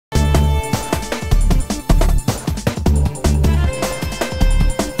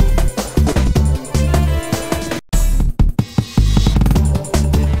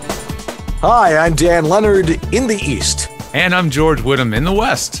Hi, I'm Dan Leonard in the East. And I'm George Whittam in the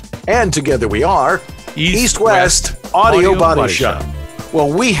West. And together we are East-West Audio Body Shop.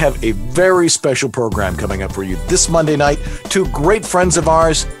 Well, we have a very special program coming up for you this Monday night. Two great friends of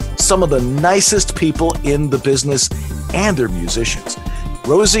ours, some of the nicest people in the business, and they're musicians.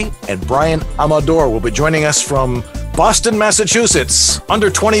 Rosi and Brian Amador will be joining us from Boston, Massachusetts,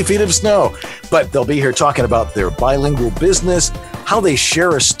 under 20 feet of snow. But they'll be here talking about their bilingual business, how they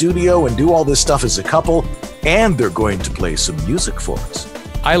share a studio and do all this stuff as a couple, and they're going to play some music for us.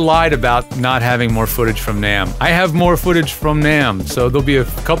 I lied about not having more footage from NAMM. I have more footage from NAMM, so there'll be a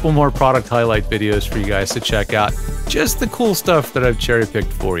couple more product highlight videos for you guys to check out. Just the cool stuff that I've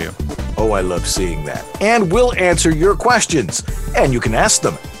cherry-picked for you. Oh, I love seeing that. And we'll answer your questions, and you can ask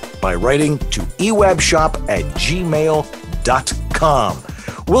them by writing to ewabshop@gmail.com.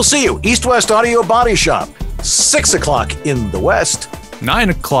 We'll see you, East-West Audio Body Shop, 6 o'clock in the West. 9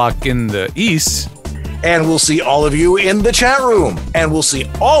 o'clock in the East. And we'll see all of you in the chat room. And we'll see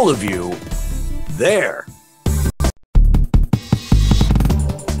all of you there.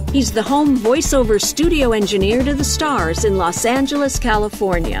 He's the home voiceover studio engineer to the stars in Los Angeles,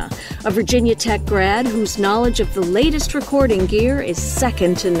 California. A Virginia Tech grad whose knowledge of the latest recording gear is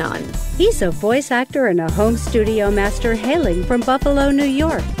second to none. He's a voice actor and a home studio master hailing from Buffalo, New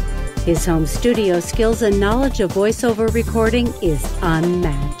York. His home studio skills and knowledge of voiceover recording is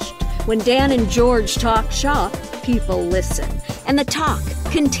unmatched. When Dan and George talk shop, people listen. And the talk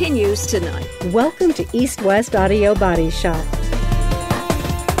continues tonight. Welcome to East-West Audio Body Shop.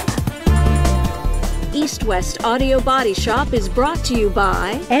 East-West Audio Body Shop is brought to you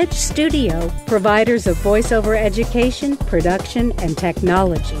by Edge Studio, providers of voiceover education, production, and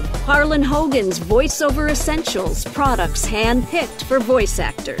technology. Harlan Hogan's Voiceover Essentials, products hand-picked for voice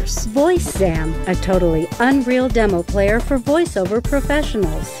actors. VoiceZam, a totally unreal demo player for voiceover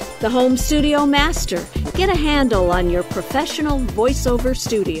professionals. The Home Studio Master, get a handle on your professional voiceover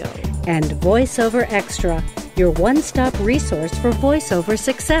studio. And VoiceOver Extra, your one-stop resource for voiceover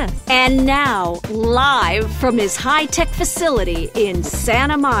success. And now, live from his high-tech facility in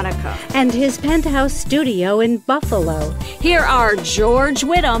Santa Monica and his penthouse studio in Buffalo, here are George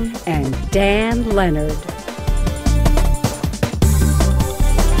Whittam and Dan Leonard.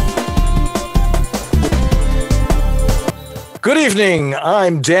 Good evening.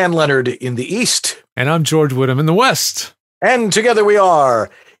 I'm Dan Leonard in the East. And I'm George Whittam in the West. And together we are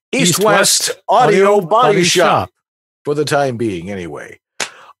East-West Audio Body Shop. For the time being, anyway.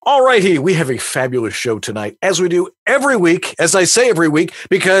 All righty, we have a fabulous show tonight, as we do every week, as I say every week,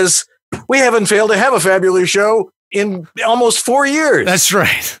 because we haven't failed to have a fabulous show in almost 4 years. That's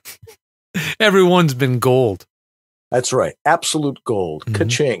right. Everyone's been gold. That's right. Absolute gold. Mm-hmm.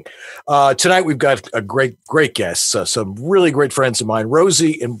 Ka-ching. Tonight, we've got a great guests, some really great friends of mine,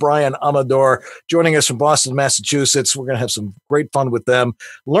 Rosi and Brian Amador, joining us from Boston, Massachusetts. We're going to have some great fun with them,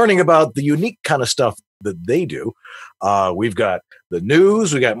 learning about the unique kind of stuff that they do. We've got the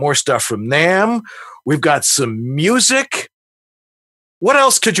news. We got more stuff from NAMM. We've got some music. What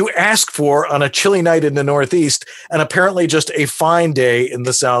else could you ask for on a chilly night in the Northeast and apparently just a fine day in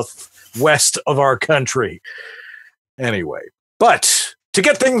the Southwest of our country? Anyway, but to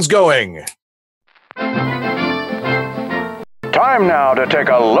get things going. Time now to take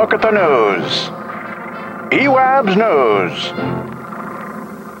a look at the news. EWABS News.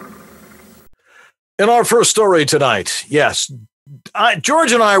 In our first story tonight, yes,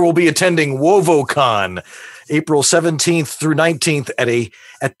 George and I will be attending WovoCon, April 17th through 19th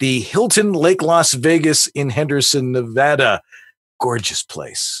at the Hilton Lake Las Vegas in Henderson, Nevada. Gorgeous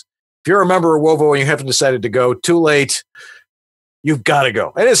place. If you're a member of Wovo and you haven't decided to go, too late. You've got to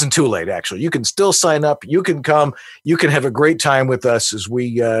go. It isn't too late, actually. You can still sign up. You can come. You can have a great time with us as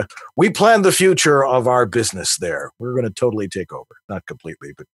we plan the future of our business there. We're going to totally take over. Not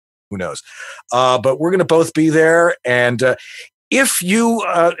completely, but who knows? But we're going to both be there. And if you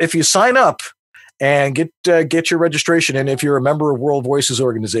sign up and get your registration, and if you're a member of World Voices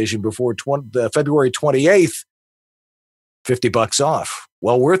Organization before February 28th, $50 off.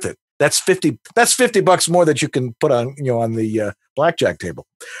 Well worth it. That's $50 more that you can put on the blackjack table.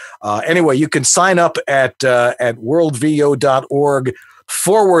 Anyway, you can sign up at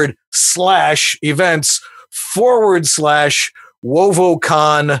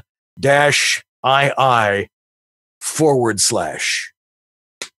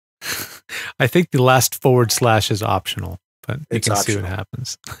I think the last / is optional, but you can see what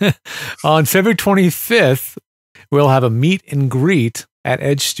happens. On February 25th, we'll have a meet and greet at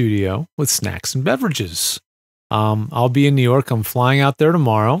Edge Studio with snacks and beverages. I'll be in New York. I'm flying out there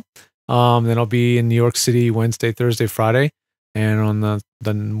tomorrow. Then I'll be in New York City Wednesday, Thursday, Friday. And on the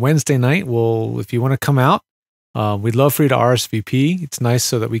Wednesday night, if you want to come out, we'd love for you to RSVP. It's nice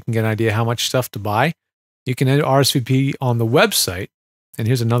so that we can get an idea how much stuff to buy. You can RSVP on the website. And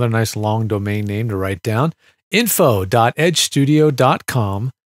here's another nice long domain name to write down.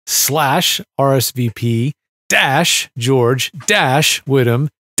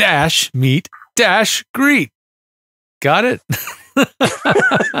 info.edgestudio.com/RSVP-George-Whittam-meet-greet. Got it?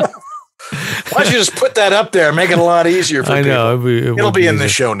 Why don't you just put that up there, make it a lot easier for people? I know. It'll be in the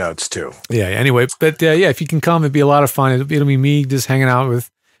show notes too. Yeah, anyway, but if you can come, it'd be a lot of fun. It'll be me just hanging out with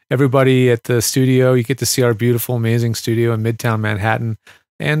everybody at the studio. You get to see our beautiful, amazing studio in Midtown Manhattan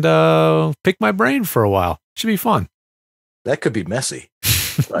and pick my brain for a while. Should be fun. That could be messy.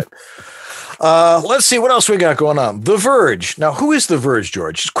 Right. Let's see what else we got going on. The Verge. Now, who is The Verge,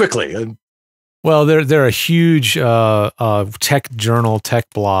 George? Just quickly. Well, they're a huge tech journal, tech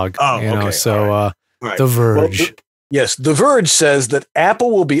blog. Okay. So right. The Verge. Well, yes, The Verge says that Apple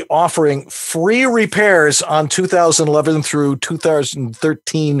will be offering free repairs on 2011 through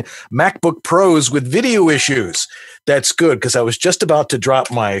 2013 MacBook Pros with video issues. That's good, because I was just about to drop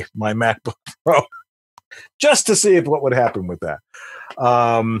my MacBook Pro just to see what would happen with that.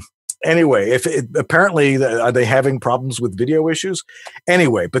 Anyway, apparently are they having problems with video issues?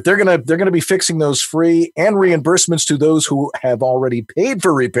 Anyway, but they're gonna be fixing those free and reimbursements to those who have already paid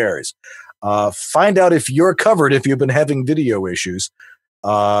for repairs. Find out if you're covered if you've been having video issues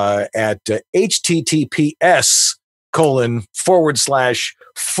at https://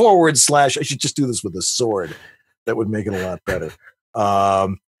 I should just do this with a sword. That would make it a lot better.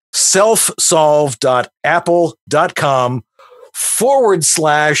 selfsolve.apple.com /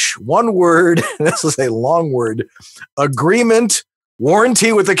 one word, this is a long word, agreement,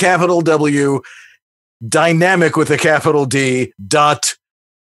 warranty with a capital W, dynamic with a capital D,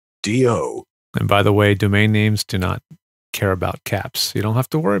 .do. And by the way, domain names do not care about caps. You don't have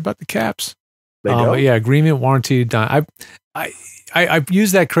to worry about the caps. They don't? Yeah, agreement, warranty. I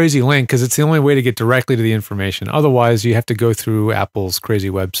use that crazy link because it's the only way to get directly to the information. Otherwise, you have to go through Apple's crazy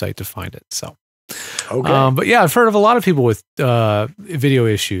website to find it. So, okay. But yeah, I've heard of a lot of people with video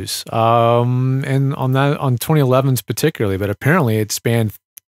issues, and on 2011s particularly. But apparently, it spanned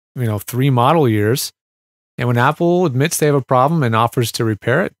 3 model years. And when Apple admits they have a problem and offers to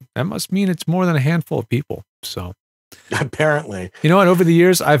repair it, that must mean it's more than a handful of people. So. Apparently. You know what? Over the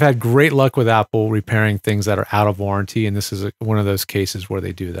years, I've had great luck with Apple repairing things that are out of warranty, and this is one of those cases where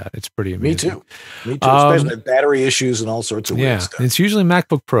they do that. It's pretty amazing. Me too. Especially battery issues and all sorts of weird stuff. It's usually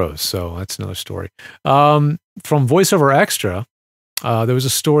MacBook Pros, so that's another story. From VoiceOver Extra, there was a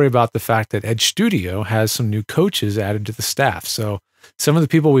story about the fact that Edge Studio has some new coaches added to the staff. So some of the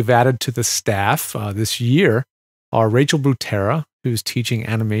people we've added to the staff this year are Rachel Brutera, who's teaching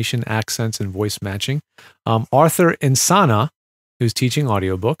animation, accents, and voice matching. Arthur Insana, who's teaching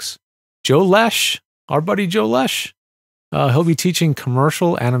audiobooks. Joe Lesh, our buddy Joe Lesh. He'll be teaching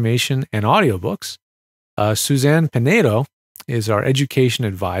commercial animation and audiobooks. Suzanne Pinedo is our education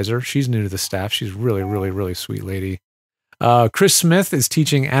advisor. She's new to the staff. She's really, really, really sweet lady. Chris Smith is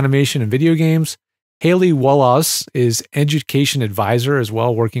teaching animation and video games. Haley Wallace is education advisor as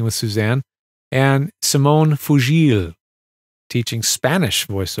well, working with Suzanne. And Simone Fugil, teaching Spanish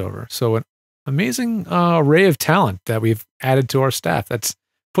voiceover. So an amazing array of talent that we've added to our staff. That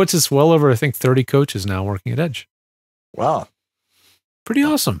puts us well over, I think, 30 coaches now working at Edge. Wow. Pretty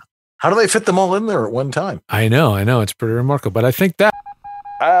awesome. How do they fit them all in there at one time? I know. It's pretty remarkable. But I think that...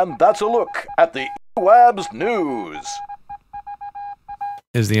 And that's a look at the EWABS news.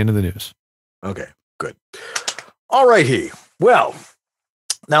 Is the end of the news. Okay, good. All righty. Well...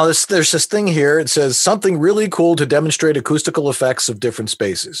 Now, there's this thing here. It says something really cool to demonstrate acoustical effects of different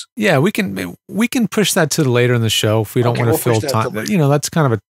spaces. Yeah, we can push that to later in the show if we don't want to fill time. That's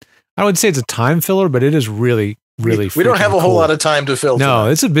kind of I would say it's a time filler, but it is really, really. We don't have a whole lot of time to fill. No,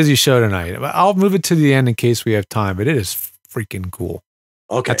 it's a busy show tonight. I'll move it to the end in case we have time, but it is freaking cool.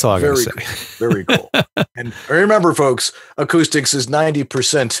 Okay, that's all I got to say. Cool. Very cool. And remember, folks, acoustics is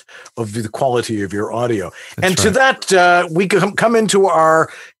 90% of the quality of your audio. To that, we come into our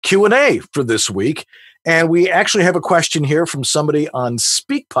Q&A for this week. And we actually have a question here from somebody on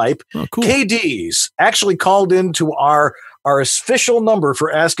SpeakPipe. Oh, cool. KD's actually called into our official number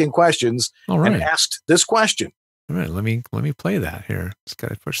for asking questions and asked this question. All right, let me play that here. Just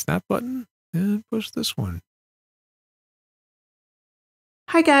got to push that button and push this one.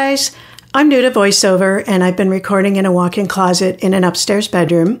 Hi guys, I'm new to VoiceOver and I've been recording in a walk-in closet in an upstairs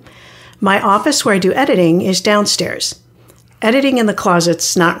bedroom. My office where I do editing is downstairs. Editing in the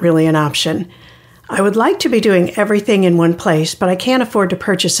closet's not really an option. I would like to be doing everything in one place, but I can't afford to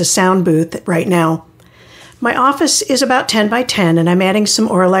purchase a sound booth right now. My office is about 10 by 10, and I'm adding some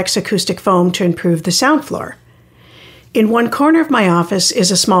Oralex acoustic foam to improve the sound floor. In one corner of my office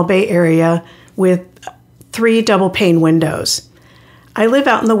is a small bay area with 3 double-pane windows. I live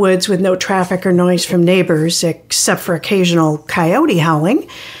out in the woods with no traffic or noise from neighbors, except for occasional coyote howling.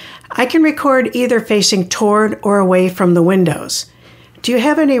 I can record either facing toward or away from the windows. Do you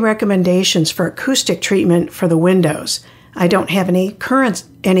have any recommendations for acoustic treatment for the windows? I don't have any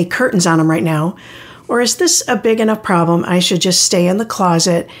curtains on them right now. Or is this a big enough problem I should just stay in the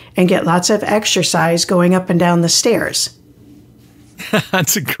closet and get lots of exercise going up and down the stairs?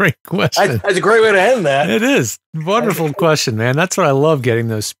 That's a great question. That's a great way to end that. It is. Wonderful question, man. That's what I love getting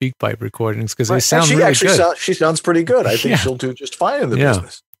those speak pipe recordings because they sound really good. She sounds pretty good. I think she'll do just fine in the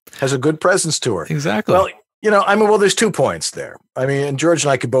business. Has a good presence to her. Exactly. Well, well, there's 2 points there. I mean, and George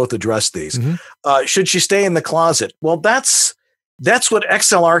and I could both address these. Mm-hmm. Should she stay in the closet? Well, that's what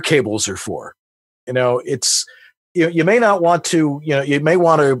XLR cables are for. It's you may not want to. You may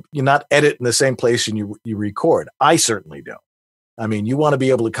want to not edit in the same place and you record. I certainly don't. I mean, you want to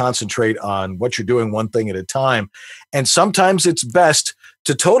be able to concentrate on what you're doing one thing at a time. And sometimes it's best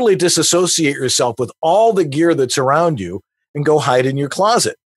to totally disassociate yourself with all the gear that's around you and go hide in your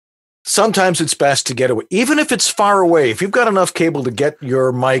closet. Sometimes it's best to get away, even if it's far away. If you've got enough cable to get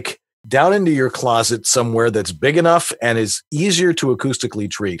your mic down into your closet somewhere that's big enough and is easier to acoustically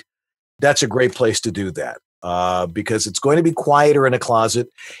treat, that's a great place to do that because it's going to be quieter in a closet.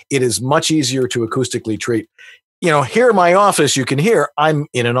 It is much easier to acoustically treat. Here in my office, you can hear I'm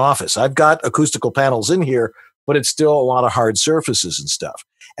in an office. I've got acoustical panels in here, but it's still a lot of hard surfaces and stuff.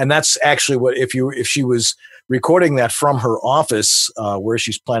 And that's actually what, if she was recording that from her office where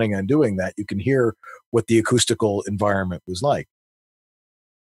she's planning on doing that, you can hear what the acoustical environment was like.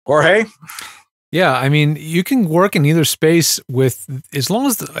 Jorge? Yeah, I mean, you can work in either space as long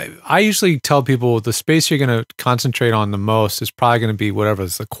as I usually tell people the space you're going to concentrate on the most is probably going to be whatever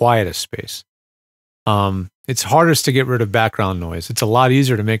is the quietest space. It's hardest to get rid of background noise. It's a lot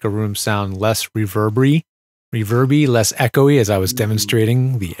easier to make a room sound less reverby, less echoey, as I was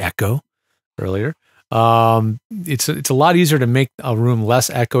demonstrating the echo earlier. It's a lot easier to make a room less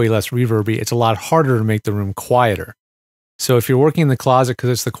echoey, less reverby. It's a lot harder to make the room quieter. So if you're working in the closet because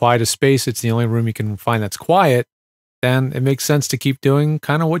it's the quietest space, it's the only room you can find that's quiet, then it makes sense to keep doing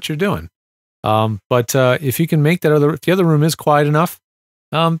kind of what you're doing. But if you can make if the other room is quiet enough,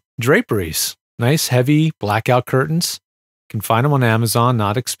 draperies. Nice, heavy blackout curtains. You can find them on Amazon,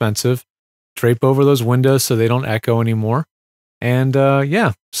 not expensive. Drape over those windows so they don't echo anymore. And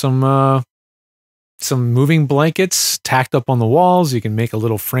some moving blankets tacked up on the walls. You can make a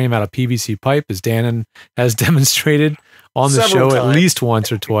little frame out of PVC pipe, as Dan has demonstrated on the show at least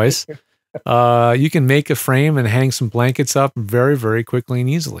once or twice. You can make a frame and hang some blankets up very, very quickly and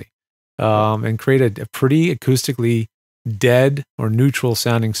easily, and create a pretty acoustically dead or neutral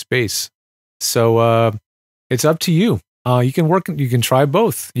sounding space. So it's up to you. You can try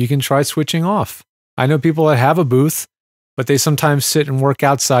both. You can try switching off. I know people that have a booth, but they sometimes sit and work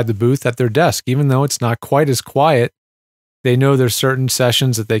outside the booth at their desk. Even though it's not quite as quiet, they know there's certain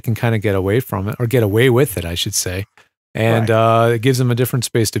sessions that they can kind of get away from it, or get away with it, I should say. And it gives them a different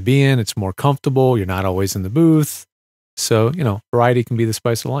space to be in. It's more comfortable. You're not always in the booth. So, variety can be the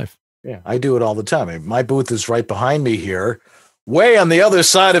spice of life. Yeah, I do it all the time. My booth is right behind me here, way on the other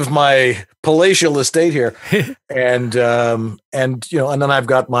side of my palatial estate here. and then I've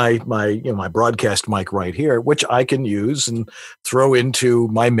got my broadcast mic right here, which I can use and throw into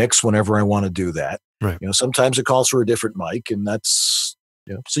my mix whenever I want to do that. Right. Sometimes it calls for a different mic, and that's,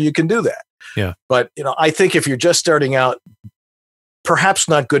 so you can do that. Yeah. But, I think if you're just starting out, perhaps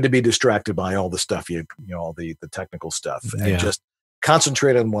not good to be distracted by all the stuff, all the technical stuff, and just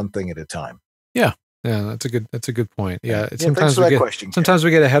concentrate on one thing at a time. Yeah. Yeah, that's a good point. Yeah, sometimes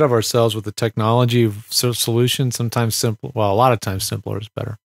we get ahead of ourselves with the technology solution. Sometimes simple. Well, a lot of times simpler is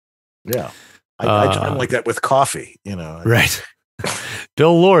better. Yeah, I'm like that with coffee. Right.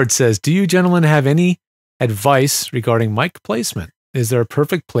 Bill Lord says, "Do you gentlemen have any advice regarding mic placement? Is there a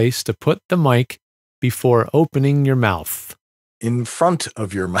perfect place to put the mic before opening your mouth? In front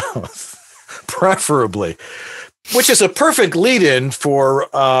of your mouth, preferably." Which is a perfect lead-in for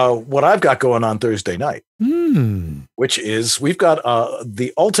what I've got going on Thursday night, which is we've got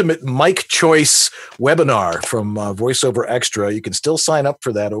the Ultimate Mic Choice webinar from VoiceOver Extra. You can still sign up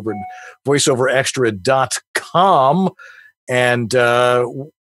for that over at voiceoverextra.com. And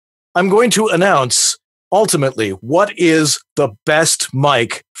I'm going to announce, ultimately, what is the best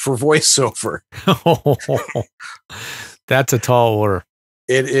mic for VoiceOver. That's a tall order.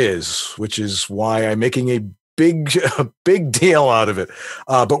 It is, which is why I'm making a big deal out of it.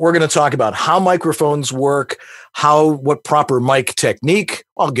 But we're going to talk about how microphones work, what proper mic technique.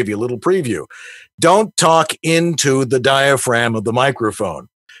 I'll give you a little preview. Don't talk into the diaphragm of the microphone,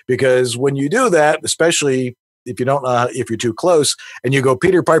 because when you do that, especially if you don't know, if you're too close and you go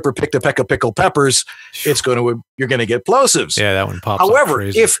Peter Piper picked a peck of pickled peppers, you're going to get plosives. Yeah, that one pops. However,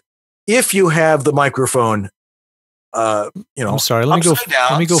 if you have the microphone, I'm sorry. Let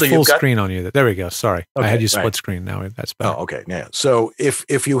me go full screen on you. There we go. Sorry, okay, I had you split screen. Now that's better. Oh, okay. Yeah. So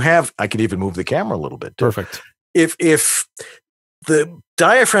if you have, I could even move the camera a little bit. Too. Perfect. If the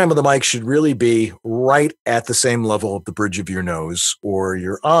diaphragm of the mic should really be right at the same level of the bridge of your nose or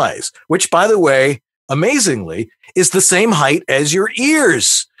your eyes, which, by the way, amazingly, is the same height as your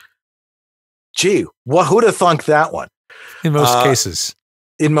ears. Gee, who'd have thunk that one? In most cases.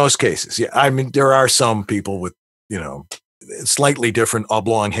 In most cases, yeah. I mean, there are some people with, slightly different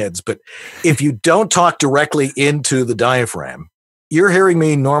oblong heads, but if you don't talk directly into the diaphragm, you're hearing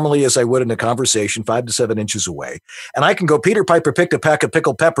me normally as I would in a conversation 5 to 7 inches away. And I can go Peter Piper picked a pack of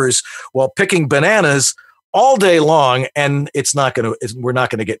pickled peppers while picking bananas all day long, and we're not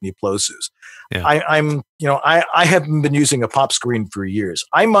going to get any plosives. Yeah. I haven't been using a pop screen for years.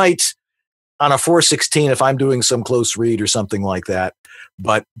 I might on a 416 if I'm doing some close read or something like that,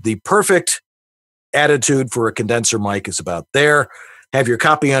 but the perfect attitude for a condenser mic is about there. Have your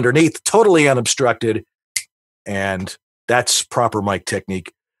copy underneath, totally unobstructed, and that's proper mic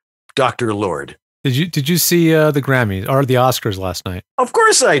technique. Dr. Lord. Did you see the Grammys or the Oscars last night? Of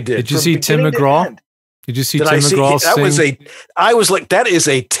course I did. Did you see Tim McGraw? Did you see Tim McGraw sing? I was like, that is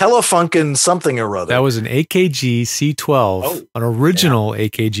a Telefunken something or other. That was an AKG C12, an original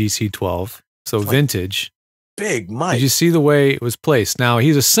AKG C12, so vintage. Big mic. Did you see the way it was placed? Now,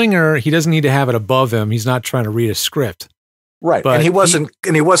 he's a singer. He doesn't need to have it above him. He's not trying to read a script. Right. But he wasn't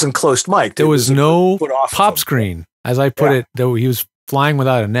closed mic. There was no pop screen. As I put it, though, he was flying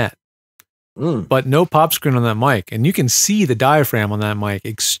without a net. But no pop screen on that mic. And you can see the diaphragm on that mic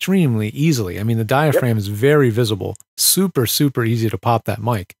extremely easily. I mean, the diaphragm is very visible. Super, super easy to pop that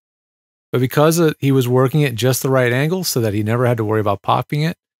mic. But because he was working at just the right angle so that he never had to worry about popping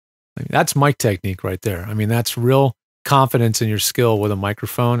it, I mean, that's mic technique right there. I mean, that's real confidence in your skill with a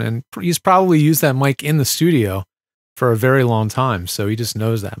microphone. And he's probably used that mic in the studio for a very long time. So he just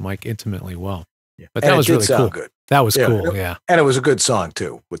knows that mic intimately well. Yeah. But that was really cool. Good. That was cool, yeah. And it was a good song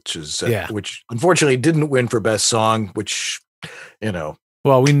too, which which unfortunately didn't win for best song, which, Well,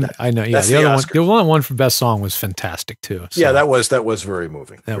 I know, yeah. The other one for best song was fantastic too. So. Yeah, that was very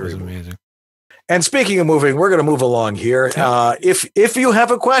moving. That was amazing. And speaking of moving, we're going to move along here. If you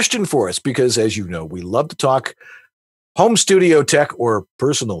have a question for us, because as you know, we love to talk home studio tech or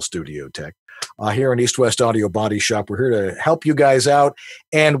personal studio tech. Here in East West Audio Body Shop, we're here to help you guys out,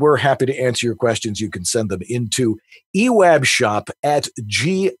 and we're happy to answer your questions. You can send them into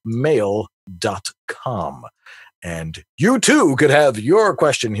ewabshop@gmail.com. And you too could have your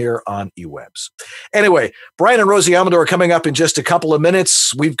question here on EWABS. Anyway, Brian and Rosi Amador coming up in just a couple of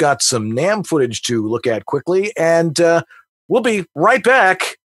minutes. We've got some NAMM footage to look at quickly, and we'll be right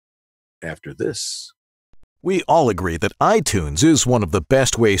back after this. We all agree that iTunes is one of the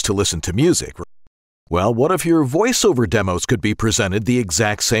best ways to listen to music. Well, what if your voiceover demos could be presented the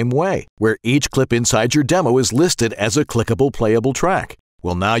exact same way, where each clip inside your demo is listed as a clickable playable track?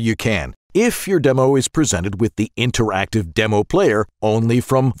 Well, now you can, if your demo is presented with the interactive demo player only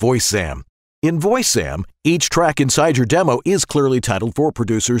from VoiceZam. In VoiceZam, each track inside your demo is clearly titled for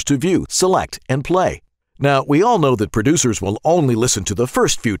producers to view, select, and play. Now, we all know that producers will only listen to the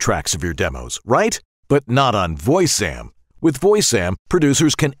first few tracks of your demos, right? But not on VoiceZam. With VoiceZam,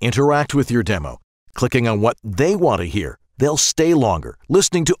 producers can interact with your demo. Clicking on what they want to hear, they'll stay longer,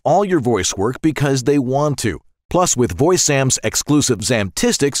 listening to all your voice work because they want to. Plus, with VoiceZam's exclusive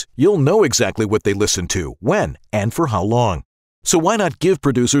Zamtistics, you'll know exactly what they listen to, when, and for how long. So why not give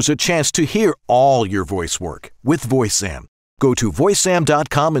producers a chance to hear all your voice work with VoiceZam? Go to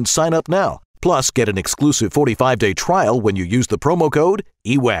voicezam.com and sign up now. Plus, get an exclusive 45-day trial when you use the promo code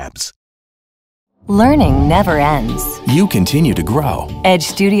EWABS. Learning never ends. You continue to grow. Edge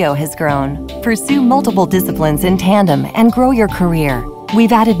Studio has grown. Pursue multiple disciplines in tandem and grow your career.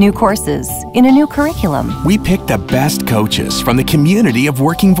 We've added new courses in a new curriculum. We picked the best coaches from the community of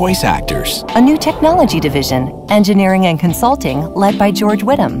working voice actors. A new technology division, engineering and consulting, led by George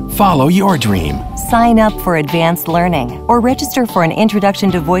Whittam. Follow your dream. Sign up for advanced learning or register for an Introduction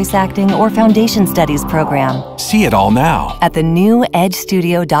to Voice Acting or Foundation Studies program. See it all now at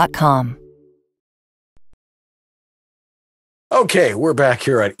thenewedgestudio.com. Okay, we're back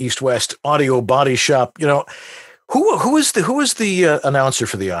here at East West Audio Body Shop. Who was the announcer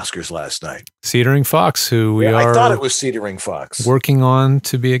for the Oscars last night? Cedar Fox, who I thought it was Cedar Fox. Working on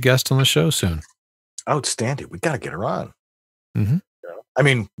to be a guest on the show soon. Outstanding. We got to get her on. Mm-hmm. I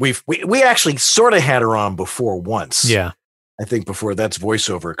mean, we actually sort of had her on before once. Yeah. I think before that's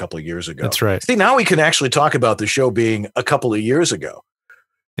voiceover a couple of years ago. That's right. See, now we can actually talk about the show being a couple of years ago.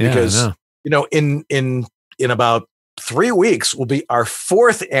 Yeah, because, in about 3 weeks will be our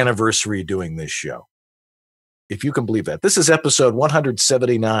 4th anniversary doing this show. If you can believe that. This is episode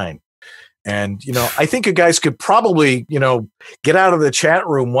 179. And, I think you guys could probably, get out of the chat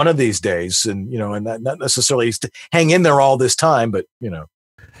room one of these days and, and not necessarily hang in there all this time, but,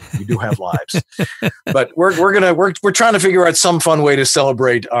 we do have lives. But we're trying to figure out some fun way to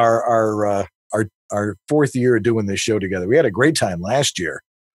celebrate our 4th year of doing this show together. We had a great time last year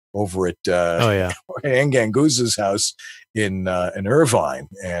over at Ann Ganguz's house in Irvine,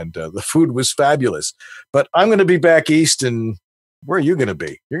 and the food was fabulous. But I'm going to be back east, and where are you going to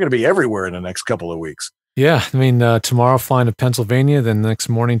be? You're going to be everywhere in the next couple of weeks. Yeah, I mean, tomorrow flying to Pennsylvania, then the next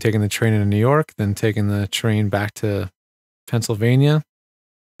morning taking the train into New York, then taking the train back to Pennsylvania,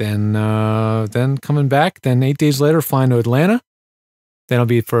 then coming back, then 8 days later flying to Atlanta. Then I'll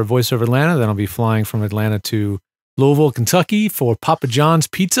be for VoiceOver Atlanta. Then I'll be flying from Atlanta to Louisville, Kentucky for Papa John's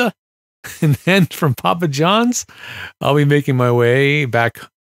Pizza. And then from Papa John's, I'll be making my way back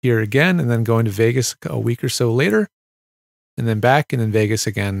here again and then going to Vegas a week or so later. And then back, and then Vegas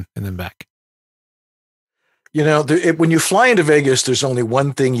again, and then back. When you fly into Vegas, there's only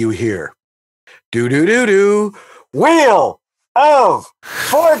one thing you hear. Do, wheel of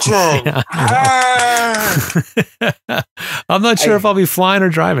fortune. I'm not sure if I'll be flying or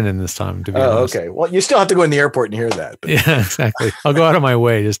driving in this time, to be honest. Okay. Well, you still have to go in the airport and hear that. But. Yeah, exactly. I'll go out of my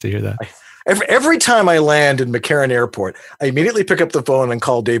way just to hear that. Every time I land in McCarran Airport, I immediately pick up the phone and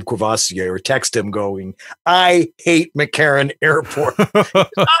call Dave Quavassier or text him going, I hate McCarran Airport. I'll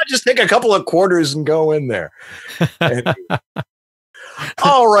just take a couple of quarters and go in there.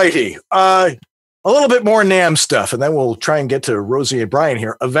 All righty. A little bit more NAMM stuff, and then we'll try and get to Rosie and Brian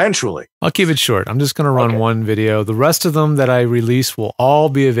here eventually. I'll keep it short. I'm just going to run one video. The rest of them that I release will all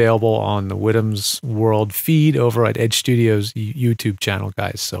be available on the Whittam's World feed over at Edge Studios YouTube channel,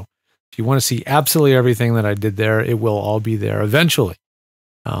 guys. So if you want to see absolutely everything that I did there, it will all be there eventually.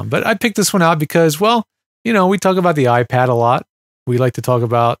 But I picked this one out because, well, we talk about the iPad a lot. We like to talk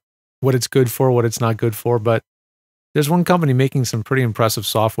about what it's good for, what it's not good for, but there's one company making some pretty impressive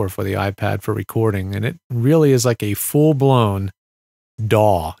software for the iPad for recording, and it really is like a full-blown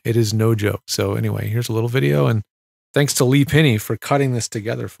DAW. It is no joke. So anyway, here's a little video, and thanks to Lee Pinney for cutting this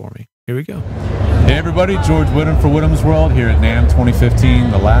together for me. Here we go. Hey everybody, George Whittam for Whittam's World here at NAMM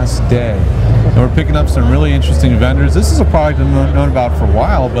 2015, the last day. And we're picking up some really interesting vendors. This is a product I've known about for a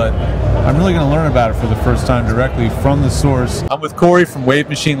while, but I'm really going to learn about it for the first time directly from the source. I'm with Corey from Wave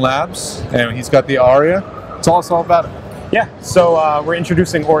Machine Labs, and he's got the Aria. Tell us all about it. Yeah, so we're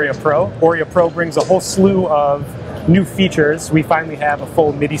introducing Aria Pro. Aria Pro brings a whole slew of new features. We finally have a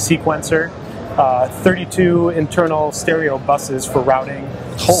full MIDI sequencer, 32 internal stereo buses for routing,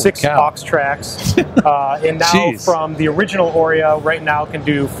 6 aux tracks, and now from the original Aria, right now can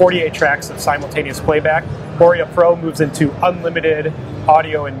do 48 tracks of simultaneous playback. Aria Pro moves into unlimited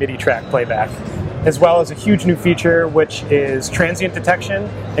audio and MIDI track playback, as well as a huge new feature, which is transient detection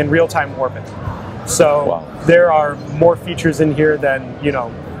and real-time warping. So there are more features in here than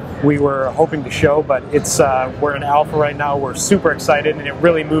we were hoping to show, but it's we're in alpha right now. We're super excited, and it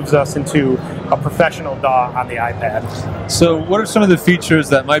really moves us into a professional DAW on the iPad. So what are some of the features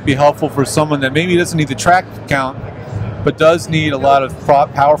that might be helpful for someone that maybe doesn't need the track count, but does need a lot of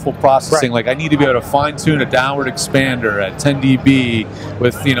powerful processing? Like I need to be able to fine-tune a downward expander at 10 dB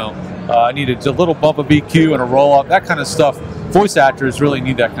with, I need a little bump of EQ and a roll-up, that kind of stuff. Voice actors really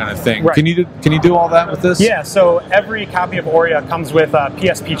need that kind of thing. Right. Can you do all that with this? Yeah, so every copy of Aria comes with a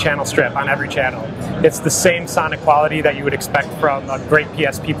PSP channel strip on every channel. It's the same sonic quality that you would expect from a great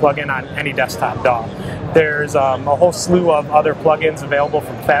PSP plugin on any desktop DAW. There's a whole slew of other plugins available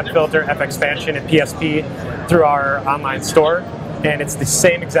from FabFilter, FXpansion, and PSP through our online store, and it's the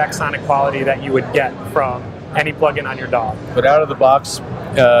same exact sonic quality that you would get from any plugin on your DAW. But out of the box,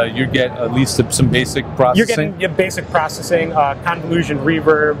 you get at least some basic processing? You're getting your basic processing, convolution,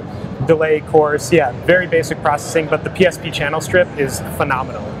 reverb, delay, chorus, very basic processing, but the PSP channel strip is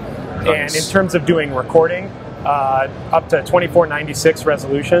phenomenal. Nice. And in terms of doing recording, up to 2496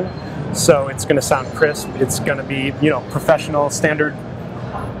 resolution, so it's going to sound crisp, it's going to be, professional, standard.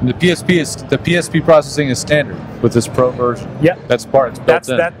 And the PSP processing is standard with this Pro version? Yeah. It's built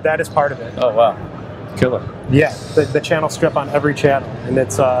in. That is part of it. Oh, wow. Killer. Yeah, the channel strip on every channel, and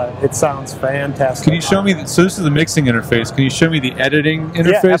it sounds fantastic. Can you show me? So this is the mixing interface. Can you show me the editing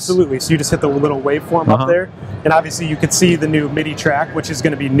interface? Yeah, absolutely. So you just hit the little waveform up there, and obviously you could see the new MIDI track, which is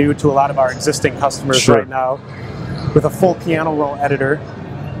going to be new to a lot of our existing customers right now, with a full piano roll editor.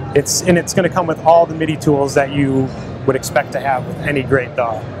 It's going to come with all the MIDI tools that you would expect to have with any great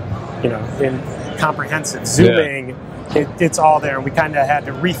DAW. You know, in comprehensive zooming. Yeah. It's all there, and we kind of had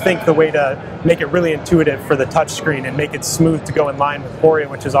to rethink the way to make it really intuitive for the touchscreen and make it smooth to go in line with Auria,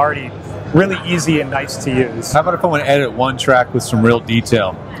 which is already really easy and nice to use. How about if I want to edit one track with some real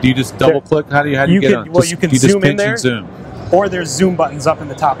detail? Do you just double click? How do you get on? Well, you can zoom in there, or there's zoom buttons up in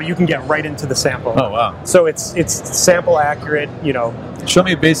the top, but you can get right into the sample. Oh wow! So it's sample accurate. You know. Show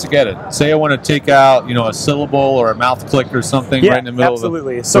me a basic edit. Say I want to take out, you know, a syllable or a mouth click or something right in the middle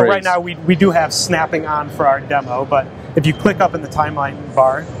absolutely. of the So phrase. right now we do have snapping on for our demo, but if you click up in the timeline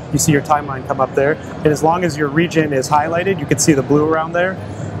bar, you see your timeline come up there, and as long as your region is highlighted, you can see the blue around there.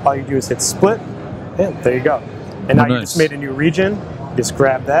 All you do is hit split, and there you go. And now you just made a new region. Just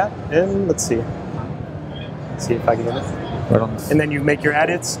grab that, and let's see if I can get it. And then you make your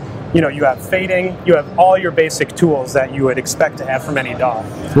edits. You know, you have fading, you have all your basic tools that you would expect to have from any DAW.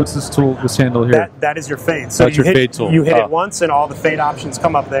 What's this tool, this handle here? That is your fade. So that's your fade tool. You hit it once, and all the fade options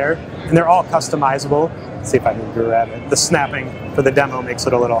come up there, and they're all customizable. Let's see if I can grab it. The snapping for the demo makes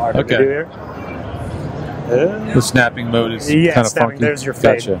it a little harder to do here. The snapping mode is kind of funky. There's your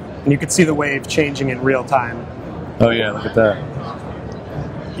fade. Gotcha. And you can see the wave changing in real time. Oh yeah, look at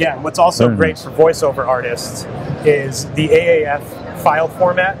that. Yeah, and what's also great for voiceover artists is the AAF file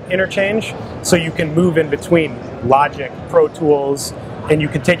format interchange, so you can move in between Logic, Pro Tools, and you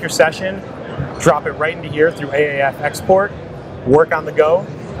can take your session, drop it right into here through AAF export, work on the go,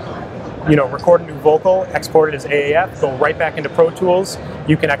 you know, record a new vocal, export it as AAF, go right back into Pro Tools.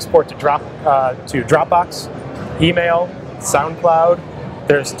 You can export to Dropbox, email, SoundCloud.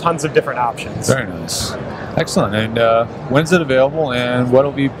 There's tons of different options. Very nice. Excellent. And when's it available, and what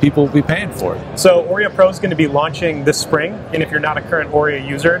will people be paying for it? So Auria Pro is going to be launching this spring, and if you're not a current Auria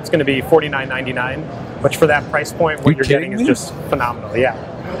user, it's going to be $49.99, which for that price point, what you're getting is just phenomenal. Yeah.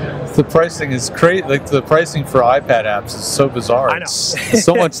 The pricing is crazy. Like the pricing for iPad apps is so bizarre. I know. It's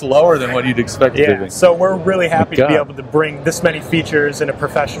so much lower than what you'd expect it to be. So we're really happy to be able to bring this many features in a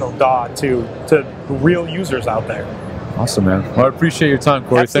professional DAW to real users out there. Awesome, man. Well, I appreciate your time,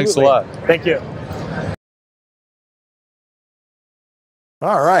 Corey. Absolutely. Thanks a lot. Thank you.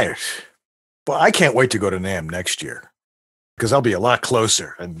 All right. Well, I can't wait to go to NAMM next year because I'll be a lot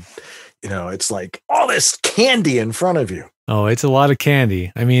closer. And, you know, it's like all this candy in front of you. Oh, it's a lot of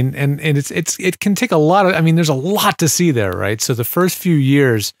candy. I mean, and it can take a lot of, I mean, there's a lot to see there, right? So the first few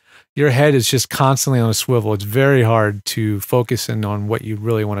years, your head is just constantly on a swivel. It's very hard to focus in on what you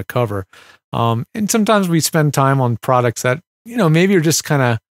really want to cover. And sometimes we spend time on products that, you know, maybe are just kind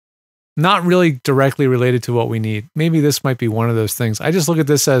of not really directly related to what we need. Maybe this might be one of those things. I just look at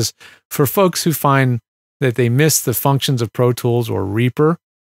this as for folks who find that they miss the functions of Pro Tools or Reaper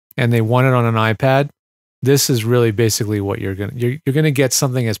and they want it on an iPad. This is really basically what you're going to get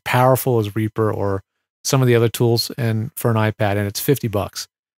something as powerful as Reaper or some of the other tools and for an iPad, and it's $50,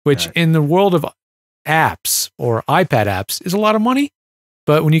 which in the world of apps or iPad apps is a lot of money.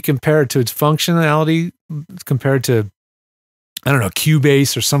 But when you compare it to its functionality compared to, I don't know,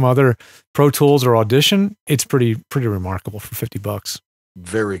 Cubase or some other Pro Tools or Audition, it's pretty remarkable for $50.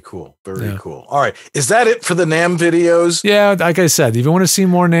 Very cool. Very cool. All right. Is that it for the NAMM videos? Yeah, like I said, if you want to see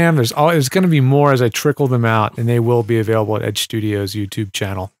more NAMM, there's going to be more as I trickle them out, and they will be available at Edge Studios YouTube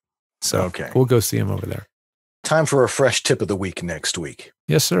channel. So we'll go see them over there. Time for a fresh tip of the week next week.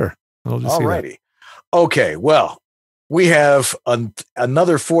 Yes, sir. All righty. Okay. Well, we have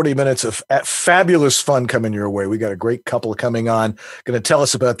another 40 minutes of fabulous fun coming your way. We got a great couple coming on, going to tell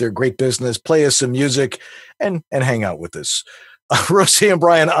us about their great business, play us some music, and hang out with us. Rosi and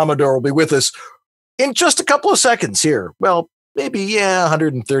Brian Amador will be with us in just a couple of seconds here. Well, maybe,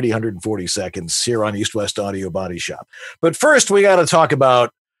 130, 140 seconds here on East West Audio Body Shop. But first, we got to talk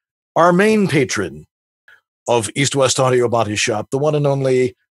about our main patron of East West Audio Body Shop, the one and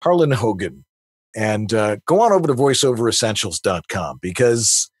only Harlan Hogan. And go on over to voiceoveressentials.com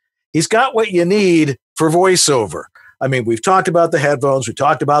because he's got what you need for voiceover. I mean, we've talked about the headphones. We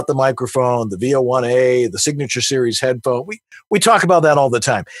talked about the microphone, the VO1A, the Signature Series headphone. We talk about that all the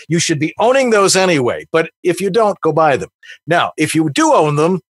time. You should be owning those anyway. But if you don't, go buy them. Now, if you do own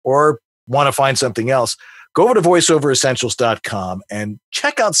them or want to find something else, go over to voiceoveressentials.com and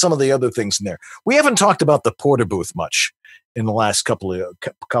check out some of the other things in there. We haven't talked about the Porta Booth much in the last couple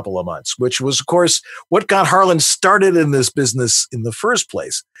of months, which was, of course, what got Harlan started in this business in the first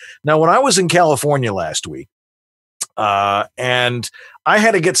place. Now, when I was in California last week, and I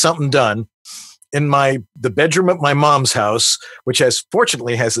had to get something done in the bedroom at my mom's house, which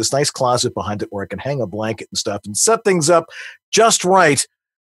fortunately has this nice closet behind it where I can hang a blanket and stuff and set things up just right.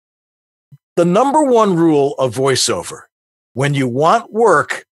 The number one rule of voiceover, when you want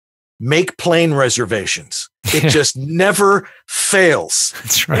work, make plane reservations. It just never fails.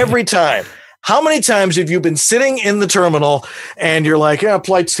 That's right. Every time. How many times have you been sitting in the terminal and you're like, yeah,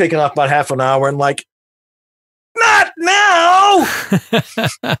 flight's taking off about half an hour, and like, not now.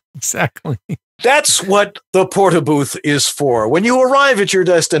 Exactly. That's what the porta booth is for. When you arrive at your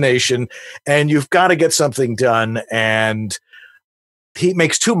destination and you've got to get something done, and he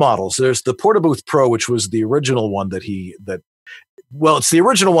makes two models. There's the Porta Booth Pro, which was the original one it's the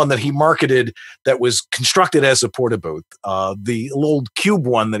original one that he marketed that was constructed as a porta booth. The old cube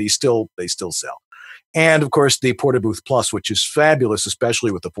one that they still sell. And of course the Porta Booth Plus, which is fabulous,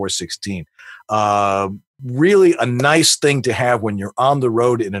 especially with the 416. Really a nice thing to have when you're on the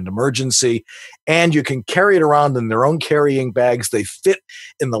road in an emergency, and you can carry it around in their own carrying bags. They fit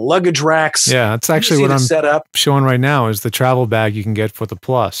in the luggage racks. Yeah, that's actually what I'm set up. Showing right now is the travel bag you can get for the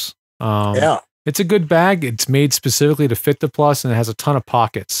Plus. Yeah. It's a good bag. It's made specifically to fit the Plus, and it has a ton of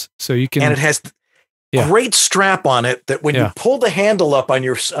pockets. So you can, and it has great strap on it that when you pull the handle up on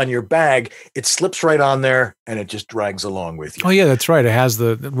your bag, it slips right on there and it just drags along with you. Oh yeah, that's right. It has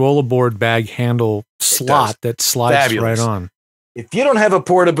the rollerboard bag handle slot that slides right on. If you don't have a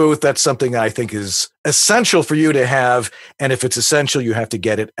porta booth, that's something I think is essential for you to have. And if it's essential, you have to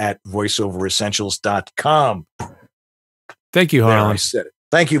get it at voiceoveressentials.com. Thank you, Harlan. There, I said it.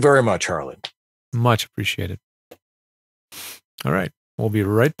 Thank you very much, Harlan. Much appreciated. All right. We'll be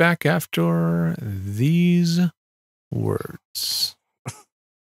right back after these words.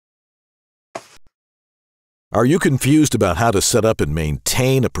 Are you confused about how to set up and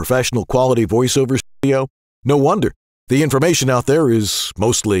maintain a professional quality voiceover studio? No wonder. The information out there is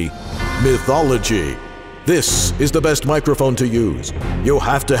mostly mythology. This is the best microphone to use. You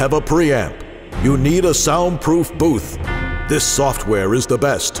have to have a preamp. You need a soundproof booth. This software is the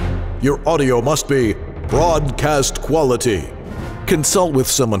best. Your audio must be broadcast quality. Consult with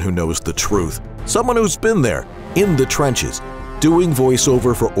someone who knows the truth, someone who's been there, in the trenches, doing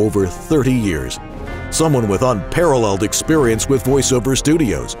voiceover for over 30 years. Someone with unparalleled experience with voiceover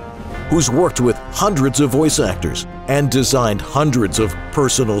studios, who's worked with hundreds of voice actors and designed hundreds of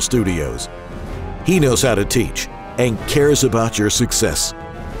personal studios. He knows how to teach and cares about your success.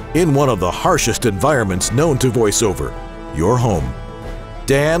 In one of the harshest environments known to voiceover, your home.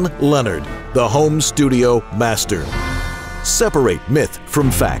 Dan Leonard, the Home Studio Master. Separate myth from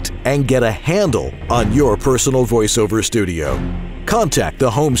fact and get a handle on your personal voiceover studio. Contact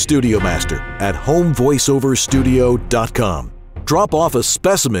the Home Studio Master at homevoiceoverstudio.com. Drop off a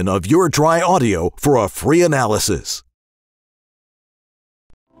specimen of your dry audio for a free analysis.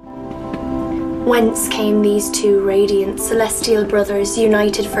 Whence came these two radiant celestial brothers,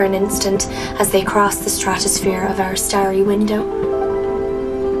 united for an instant as they crossed the stratosphere of our starry window?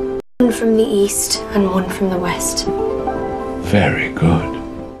 One from the east and one from the west. Very good.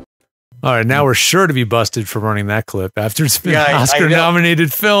 All right, now we're sure to be busted for running that clip after it's been an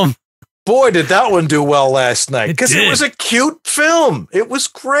Oscar-nominated film. Boy, did that one do well last night, because it was a cute film. It was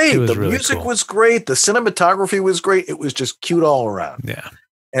great. The really music cool. was great. The cinematography was great. It was just cute all around. Yeah.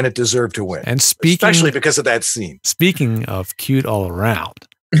 And it deserved to win. And especially because of that scene. Speaking of cute all around.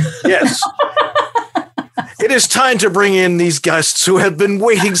 Yes. It is time to bring in these guests who have been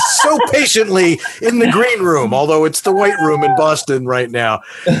waiting so patiently in the green room, although it's the white room in Boston right now.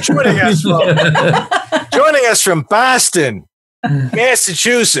 Joining us from Boston,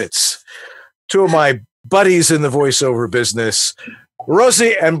 Massachusetts, two of my buddies in the voiceover business,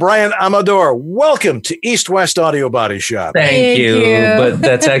 Rosi and Brian Amador. Welcome to East West Audio Body Shop. Thank you. But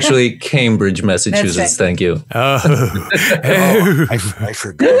that's actually Cambridge, Massachusetts. Thank you. Oh, I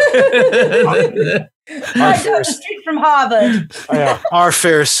forgot. Right down the street from Harvard. Our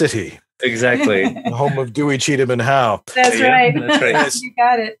fair city. Exactly. The home of Dewey, Cheatham, and Howe. That's right. That's right. You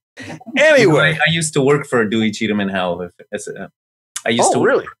got it. Anyway. I used to work for Dewey, Cheatham, and Howe.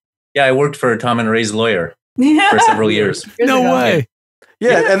 Really? Yeah, I worked for Tom and Ray's lawyer for several years. No way.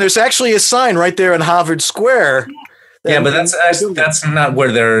 Yeah, and there's actually a sign right there in Harvard Square. Yeah, but that's not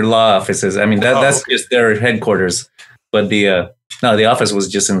where their law office is. I mean, that's just their headquarters. But the office was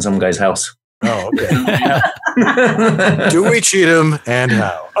just in some guy's house. Oh, okay. Dewey, Cheatham, and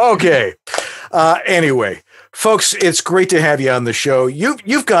Howe. Okay. Anyway, Folks, it's great to have you on the show.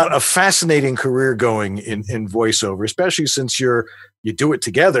 You've got a fascinating career going in voiceover, especially since you do it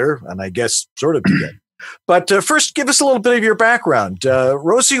together, and I guess sort of together. But first, give us a little bit of your background.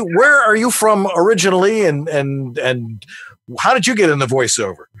 Rosie, where are you from originally, and how did you get into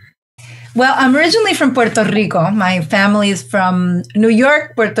voiceover? Well, I'm originally from Puerto Rico. My family is from New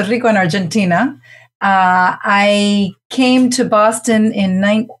York, Puerto Rico, and Argentina. I came to Boston in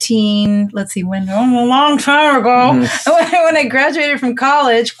a long time ago, when I graduated from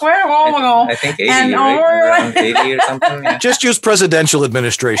college, quite a while ago. I think 80, around 80 or something. Yeah. Just use presidential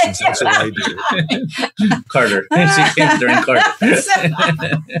administrations. That's what I do. Carter. She came during Carter.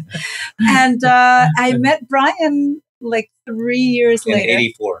 And I met Brian like 3 years later. In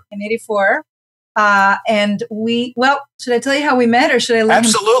 84. In 84. And should I tell you how we met, or should I let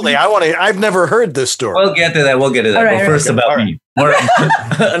Absolutely. I've never heard this story. We'll get to that. All right, first about me.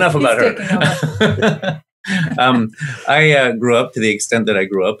 Enough about her. I grew up, to the extent that I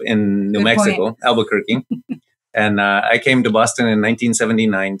grew up, in New Mexico, Albuquerque. And I came to Boston in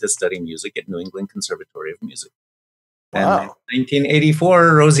 1979 to study music at New England Conservatory of Music. Wow. And in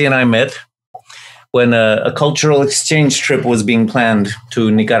 1984, Rosie and I met when a cultural exchange trip was being planned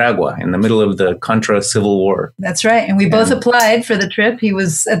to Nicaragua in the middle of the Contra Civil War. That's right. And we both applied for the trip. He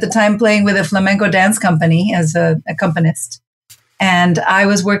was at the time playing with a flamenco dance company as an accompanist. And I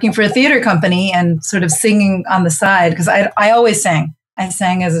was working for a theater company and sort of singing on the side, because I always sang. I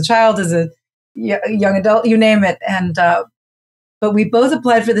sang as a child, as a young adult, you name it. And but we both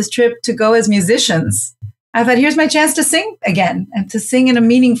applied for this trip to go as musicians. I thought, here's my chance to sing again, and to sing in a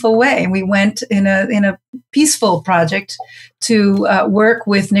meaningful way. And we went in a peaceful project to work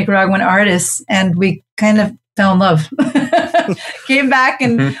with Nicaraguan artists, and we kind of fell in love. Came back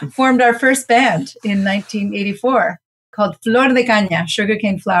and formed our first band in 1984 called Flor de Caña,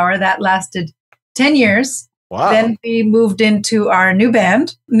 Sugarcane Flower. That lasted 10 years. Wow. Then we moved into our new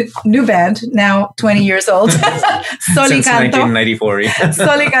band, now 20 years old. Since 1994.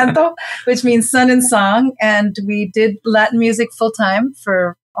 Sol y Canto, which means sun and song. And we did Latin music full time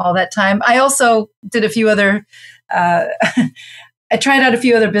for all that time. I also did a few other, I tried out a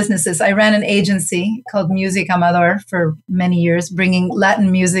few other businesses. I ran an agency called Rosi and Amador for many years, bringing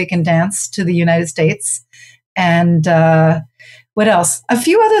Latin music and dance to the United States. And what else? A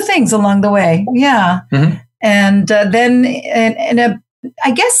few other things along the way. Yeah. Mm-hmm. And then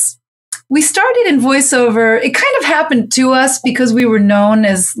I guess we started in voiceover. It kind of happened to us because we were known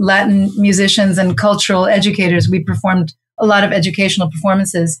as Latin musicians and cultural educators. We performed a lot of educational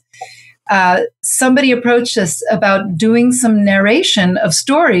performances. Somebody approached us about doing some narration of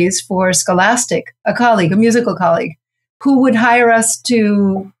stories for Scholastic, a musical colleague, who would hire us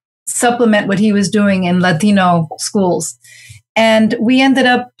to supplement what he was doing in Latino schools. And we ended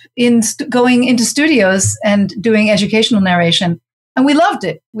up going into studios and doing educational narration. And we loved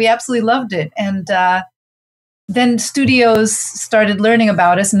it. We absolutely loved it. And then studios started learning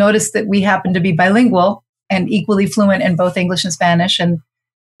about us, noticed that we happened to be bilingual and equally fluent in both English and Spanish. And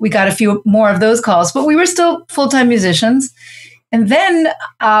we got a few more of those calls, but we were still full-time musicians. And then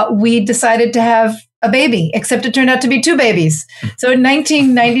we decided to have a baby, except it turned out to be two babies. So in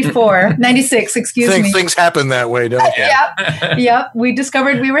 96, excuse me. Things happen that way, don't they? Yep. We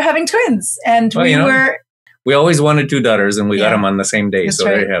discovered we were having twins, and we always wanted two daughters, and we got them on the same day. That's so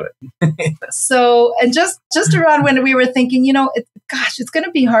right. There you have it. So, and just around when we were thinking, it's going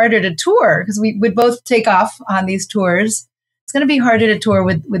to be harder to tour, because we would both take off on these tours. It's going to be harder to tour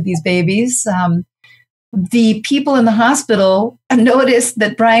with these babies. The people in the hospital noticed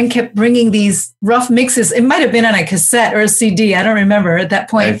that Brian kept bringing these rough mixes. It might have been on a cassette or a CD. I don't remember at that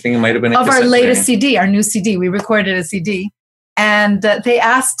point. I think it might have been of our latest CD, our new CD. We recorded a CD. And they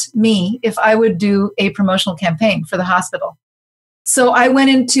asked me if I would do a promotional campaign for the hospital. So I went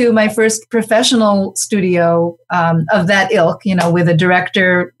into my first professional studio of that ilk, with a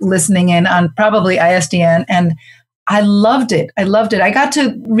director listening in on probably ISDN. And I loved it. I got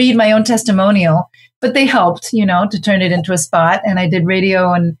to read my own testimonial, but they helped, to turn it into a spot. And I did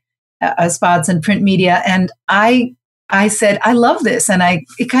radio and spots and print media. And I said, I love this. And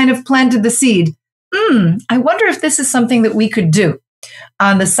it kind of planted the seed. I wonder if this is something that we could do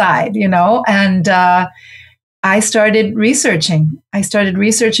on the side, And I started researching.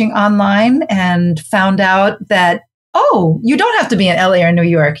 Online and found out that, you don't have to be in LA or New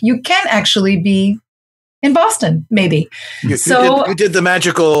York. You can actually be in Boston, maybe. You did the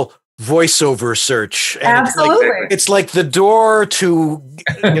magical voiceover search. And absolutely. It's like the door to,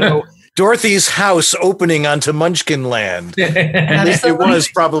 Dorothy's house opening onto Munchkin Land. It was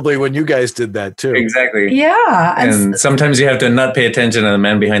probably when you guys did that too. Exactly. Yeah. And sometimes you have to not pay attention to the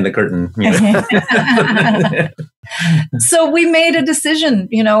man behind the curtain. You know? So we made a decision,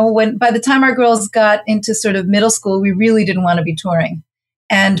 you know, when by the time our girls got into sort of middle school, we really didn't want to be touring.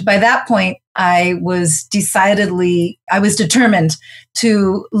 And by that point, I was determined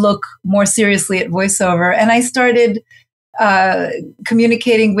to look more seriously at voiceover. And I started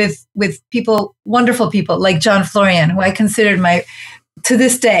communicating with people, wonderful people like John Florian, who I considered to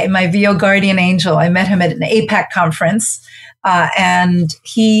this day, my VO guardian angel. I met him at an APAC conference, and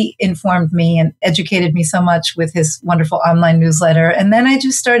he informed me and educated me so much with his wonderful online newsletter. And then I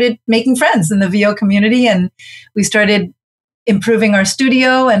just started making friends in the VO community, and we started improving our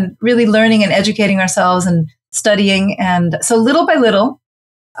studio and really learning and educating ourselves and studying. And so little by little,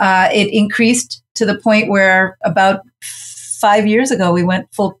 it increased to the point where about 5 years ago, we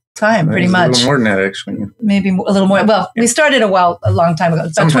went full time, pretty much. A little more than that, actually. Maybe a little more. Well, we started a long time ago,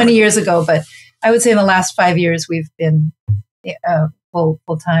 about 20 years ago. But I would say in the last 5 years, we've been full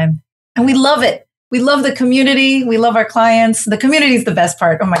time. And we love it. We love the community. We love our clients. The community is the best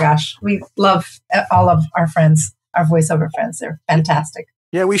part. Oh my gosh. We love all of our friends, our voiceover friends. They're fantastic.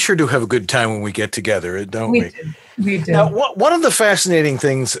 Yeah, we sure do have a good time when we get together, don't we? We do. Now, one of the fascinating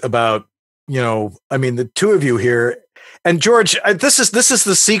things about, the two of you here, and George, this is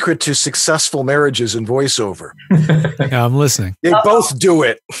the secret to successful marriages in voiceover. Yeah, I'm listening. They both do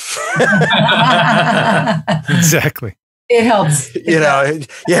it. Exactly. It helps.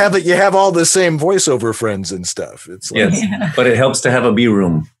 You have all the same voiceover friends and stuff. It's like, yes, but it helps to have a B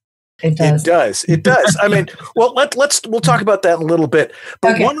room. It does. It does. I mean, well, we'll talk about that in a little bit.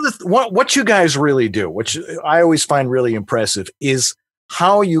 But okay. What you guys really do, which I always find really impressive, is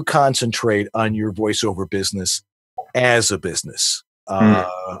how you concentrate on your voiceover business as a business.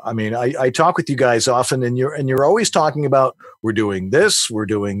 I talk with you guys often, and you're always talking about, we're doing this, we're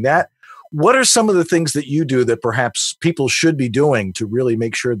doing that. What are some of the things that you do that perhaps people should be doing to really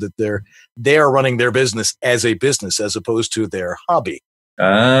make sure that they are running their business as a business as opposed to their hobby?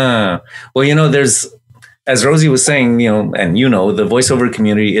 Well, there's, as Rosie was saying, the voiceover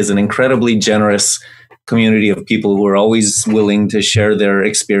community is an incredibly generous community of people who are always willing to share their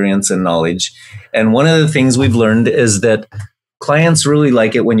experience and knowledge. And one of the things we've learned is that clients really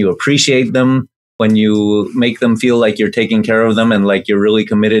like it when you appreciate them, when you make them feel like you're taking care of them and like you're really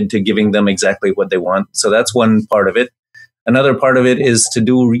committed to giving them exactly what they want. So that's one part of it. Another part of it is to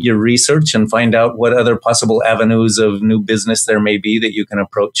do your research and find out what other possible avenues of new business there may be that you can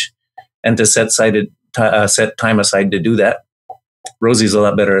approach, and to set time aside to do that. Rosie's a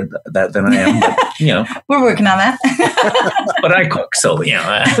lot better at that than I am, but, We're working on that. But I cook, so,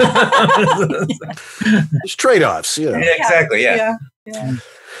 There's trade-offs. Yeah, exactly, yeah.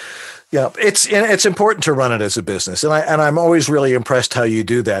 Yeah, it's important to run it as a business, and I'm always really impressed how you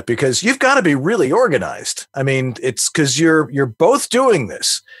do that, because you've got to be really organized. I mean, it's because you're both doing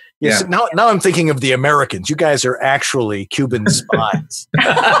this. Yes. Yeah. Now I'm thinking of the Americans. You guys are actually Cuban spies.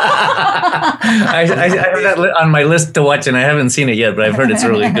 I have that on my list to watch, and I haven't seen it yet, but I've heard it's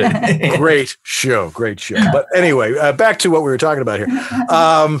really good. Great show. But anyway, back to what we were talking about here.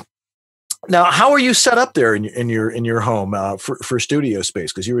 Now, how are you set up there in your home for studio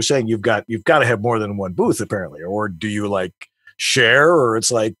space? Because you were saying you've got to have more than one booth, apparently, or do you share, or it's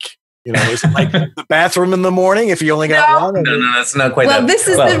like, is it like the bathroom in the morning if you only got one? No, that's not quite. Well, this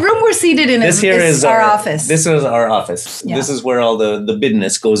is the room we're seated in. This here is our office. This is our office. Yeah. This is where all the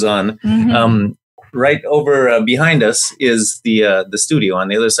business goes on. Mm-hmm. Right over behind us is the studio on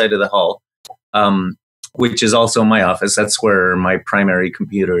the other side of the hall, which is also my office. That's where my primary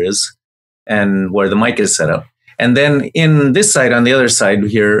computer is, and where the mic is set up. And then in this side, on the other side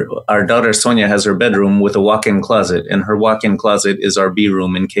here, our daughter Sonia has her bedroom with a walk-in closet, and her walk-in closet is our B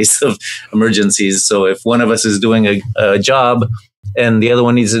room in case of emergencies. So if one of us is doing a job and the other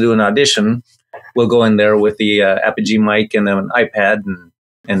one needs to do an audition, we'll go in there with the Apogee mic and an iPad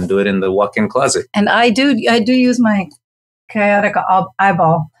and do it in the walk-in closet. And I do use my chaotic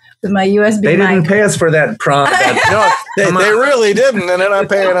eyeball with my USB They didn't mic. pay us for that prompt. No, they really didn't, and they're not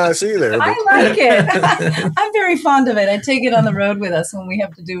paying us either. I like it. I'm very fond of it. I take it on the road with us when we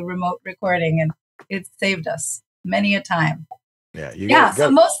have to do remote recording, and it saved us many a time. Yeah. So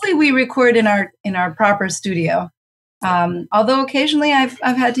mostly we record in our proper studio. Although occasionally I've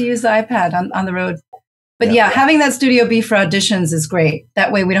had to use the iPad on the road. But having that studio be for auditions is great.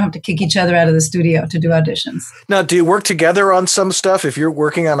 That way we don't have to kick each other out of the studio to do auditions. Now, do you work together on some stuff? If you're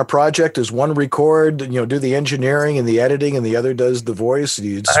working on a project, does one record, do the engineering and the editing, and the other does the voice? Do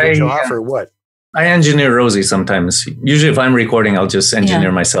you switch off or what? I engineer Rosie sometimes. Usually if I'm recording, I'll just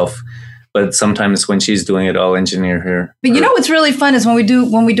engineer myself. But sometimes when she's doing it, I'll engineer her. But you know what's really fun is when we do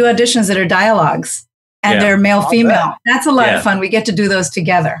auditions that are dialogues and they're male female. That's a lot of fun. We get to do those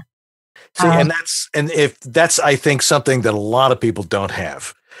together. See, and that's I think something that a lot of people don't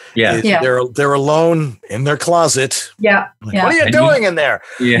have. They're alone in their closet. What are you doing in there?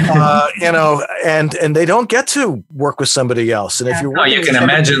 And they don't get to work with somebody else. And if you can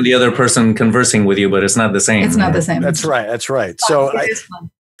imagine the other person conversing with you, but it's not the same. It's not the same. That's right. So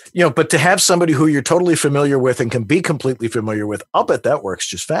but to have somebody who you're totally familiar with and can be completely familiar with, I'll bet that works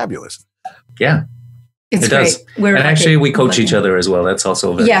just fabulous. Yeah. It does. And actually we coach each other as well. That's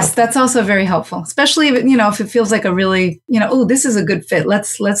also very helpful. That's also very helpful. Especially if it feels like a really, this is a good fit.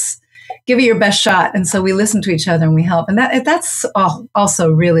 Let's give it your best shot. And so we listen to each other and we help. And that's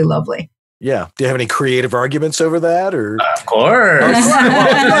also really lovely. Yeah. Do you have any creative arguments over that? Or of course.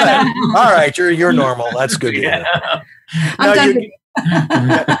 All right, you're normal. That's good. I'm done.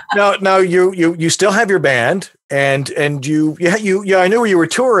 Now you still have your band and you I knew you were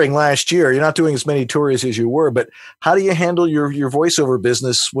touring last year. You're not doing as many tours as you were, but how do you handle your voiceover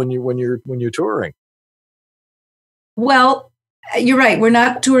business when you're touring? Well, you're right. We're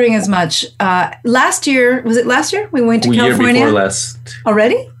not touring as much. Last year we went to California? Year before last.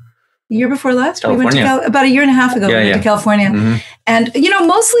 Already? Year before last? California. We went to about a year and a half ago. We went to California. Mm-hmm. And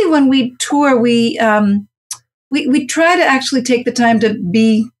mostly when we tour, we try to actually take the time to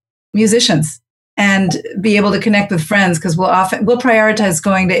be musicians and be able to connect with friends, because we'll prioritize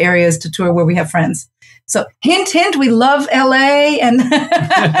going to areas to tour where we have friends. So hint, hint, we love LA and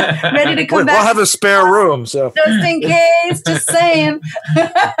ready to come back. We'll have a spare room. So just in case, just saying.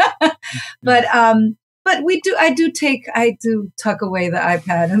 But I do tuck away the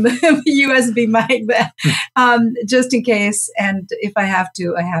iPad and the USB mic just in case. And if I have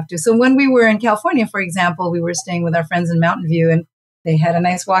to, I have to. So when we were in California, for example, we were staying with our friends in Mountain View, and they had a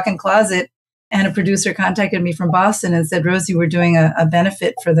nice walk-in closet. And a producer contacted me from Boston and said, Rosie, we're doing a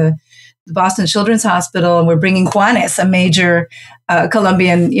benefit for the Boston Children's Hospital, and we're bringing Juanes, a major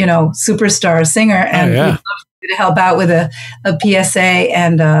Colombian, superstar singer, and we'd love you to help out with a PSA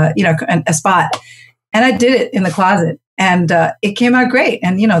and a spot. And I did it in the closet, and it came out great.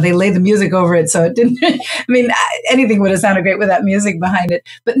 And they laid the music over it, so it didn't. Anything would have sounded great with that music behind it.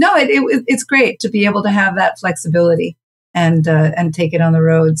 But no, it's great to be able to have that flexibility and take it on the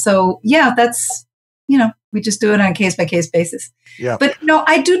road. So that's we just do it on a case-by-case basis. Yeah. But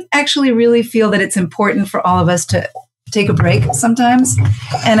I do actually really feel that it's important for all of us to take a break sometimes.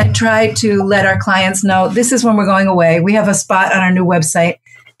 And I try to let our clients know this is when we're going away. We have a spot on our new website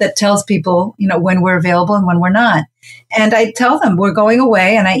that tells people, when we're available and when we're not. And I tell them we're going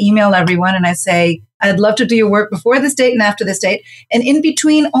away, and I email everyone and I say, I'd love to do your work before this date and after this date. And in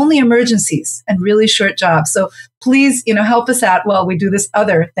between, only emergencies and really short jobs. So please, help us out while we do this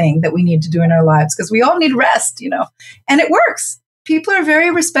other thing that we need to do in our lives, because we all need rest, and it works. People are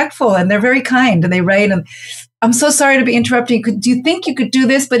very respectful and they're very kind, and they write, and I'm so sorry to be interrupting. Do you think you could do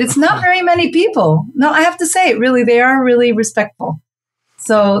this? But it's not very many people. No, I have to say it really, they are really respectful.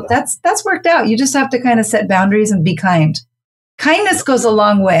 So that's worked out. You just have to kind of set boundaries and be kind. Kindness goes a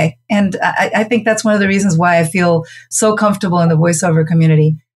long way. And I think that's one of the reasons why I feel so comfortable in the voiceover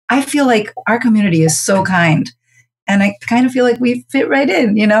community. I feel like our community is so kind. And I kind of feel like we fit right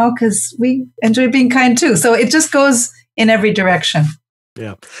in, because we enjoy being kind too. So it just goes in every direction.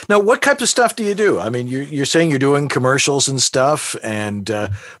 Yeah. Now, what type of stuff do you do? I mean, you're saying you're doing commercials and stuff, and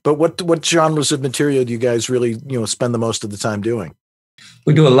but what genres of material do you guys really spend the most of the time doing?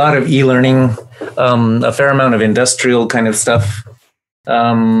 We do a lot of e-learning, a fair amount of industrial kind of stuff.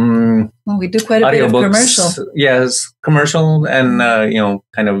 We do quite a bit of commercial. Yes, commercial and,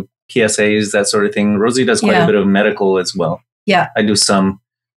 kind of PSAs, that sort of thing. Rosie does quite a bit of medical as well. Yeah. I do some,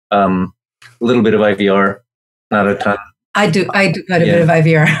 a little bit of IVR, not a ton. I do quite a bit of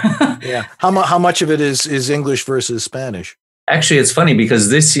IVR. Yeah. How much of it is English versus Spanish? Actually, it's funny because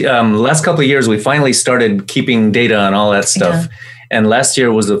this last couple of years, we finally started keeping data on all that stuff. Yeah. And last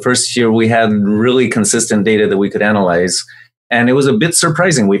year was the first year we had really consistent data that we could analyze. And it was a bit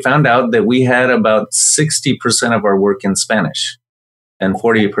surprising. We found out that we had about 60% of our work in Spanish and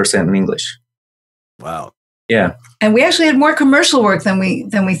 40% in English. Wow. Yeah. And we actually had more commercial work than we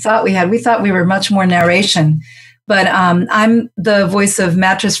thought we had. We thought we were much more narration. But I'm the voice of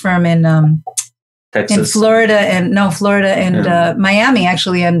Mattress Firm in Texas. In Florida and Miami,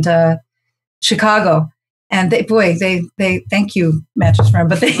 actually, and Chicago. And they thank you, Mattress Firm,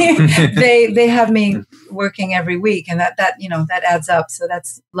 but they have me working every week, and that adds up. So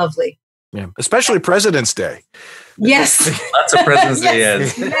that's lovely. Yeah, especially President's Day. Yes. Lots of President's Day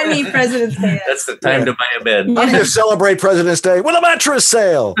yes. ads. Many President's Day ads. That's the time to buy a bed. How do you celebrate President's Day? With a mattress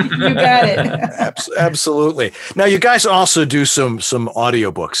sale. You got it. Absolutely. Now, you guys also do some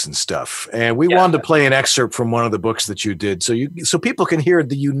audiobooks and stuff, and we wanted to play an excerpt from one of the books that you did, so people can hear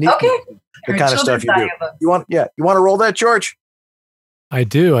the unique, the kind of stuff you do. You want to roll that, George? I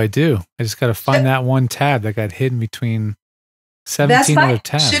do. I just got to find that one tab that got hidden between 17 other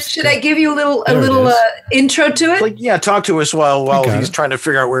tabs. Should I give you a little intro to it? Talk to us while he's trying to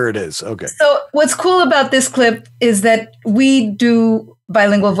figure out where it is. Okay. So what's cool about this clip is that we do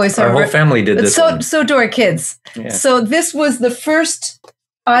bilingual voiceover. Our whole family did this. So do our kids. Yeah. So this was the first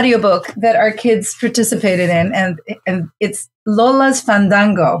audiobook that our kids participated in, and it's Lola's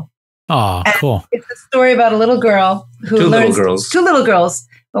Fandango. Oh, cool. It's a story about a little girl who learns two little girls.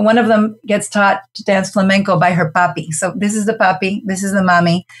 But one of them gets taught to dance flamenco by her papi. So this is the papi, this is the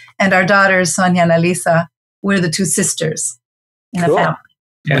mommy, and our daughters, Sonia and Alisa, we're the two sisters in the family.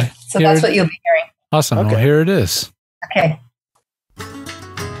 Yeah. So that's what you'll be hearing. Awesome. Okay. Well, here it is. Okay.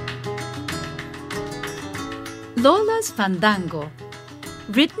 Lola's Fandango,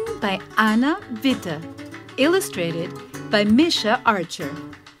 written by Anna Witte, illustrated by Misha Archer,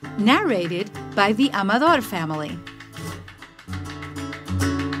 narrated by the Amador family.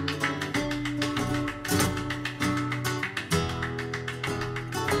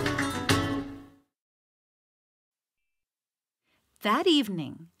 That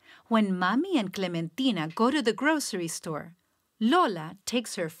evening, when Mami and Clementina go to the grocery store, Lola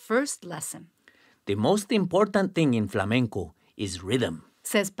takes her first lesson. The most important thing in flamenco is rhythm,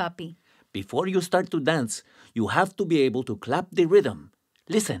 says Papi. Before you start to dance, you have to be able to clap the rhythm.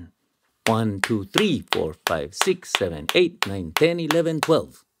 Listen. 1, 2, 3, 4, 5, 6, 7, 8, 9, 10, 11,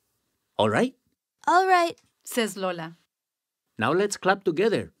 12. All right? All right, says Lola. Now let's clap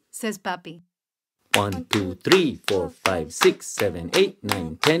together, says Papi. 1, 2, 3, 4, 5, 6, 7, 8,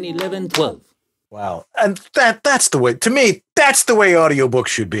 9, 10, 11, 12. Wow. And that's the way, to me, that's the way audiobooks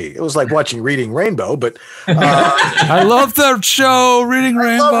should be. It was like watching Reading Rainbow, but I love that show, Reading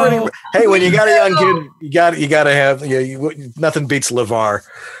Rainbow. Hey, when you got a young kid, you got to have, nothing beats LeVar.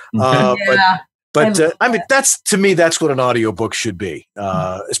 But I mean, to me, that's what an audiobook should be.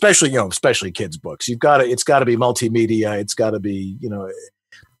 Especially kids' books. It's got to be multimedia. It's got to be,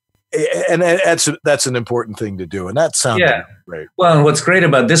 and that's an important thing to do. And that sounds great. Well, and what's great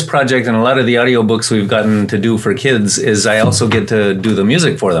about this project and a lot of the audiobooks we've gotten to do for kids is I also get to do the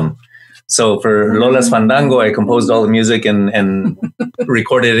music for them. So for Lola's Fandango, I composed all the music and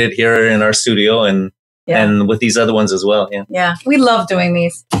recorded it here in our studio and with these other ones as well. Yeah. Yeah. We love doing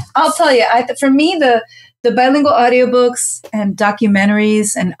these. I'll tell you, for me, the bilingual audiobooks and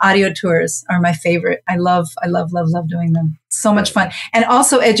documentaries and audio tours are my favorite. I love doing them. So much fun. And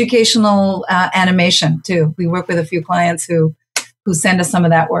also educational animation too. We work with a few clients who send us some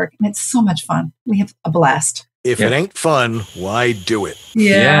of that work, and it's so much fun. We have a blast. If it ain't fun, why do it?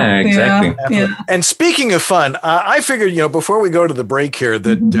 Yeah, exactly. Yeah. And speaking of fun, I figured, before we go to the break here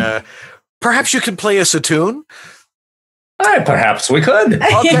that perhaps you could play us a tune. Perhaps we could.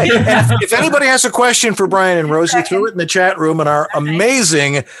 Okay. If anybody has a question for Brian and Rosie, throw it in the chat room, and our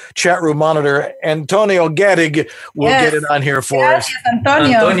amazing chat room monitor, Antonio Gadig, will get it on here for us.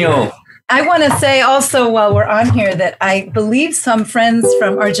 Antonio. I want to say also while we're on here that I believe some friends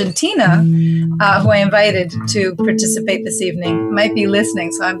from Argentina who I invited to participate this evening might be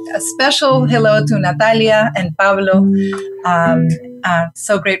listening. So a special hello to Natalia and Pablo.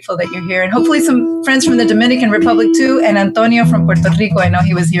 So grateful that you're here. And hopefully some friends from the Dominican Republic too. And Antonio from Puerto Rico. I know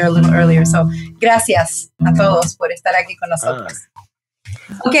he was here a little earlier. So gracias a todos por estar aquí con nosotros.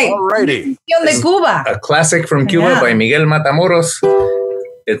 Okay. Alrighty. De Cuba. A classic from Cuba by Miguel Matamoros.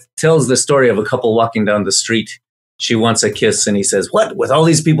 It tells the story of a couple walking down the street. She wants a kiss, and he says, "What? With all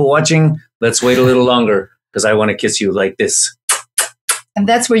these people watching? Let's wait a little longer, because I want to kiss you like this." And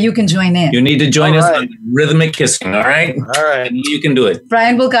that's where you can join in. You need to join us on rhythmic kissing, all right? All right. And you can do it.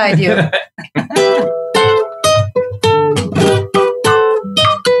 Brian will guide you.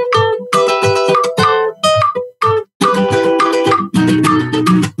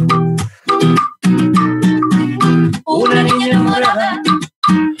 Una niña enamorada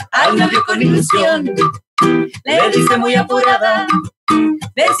al novio con ilusión le dice muy apurada,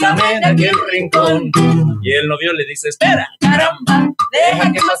 bésame en aquel rincón. Y el novio le dice, espera, caramba,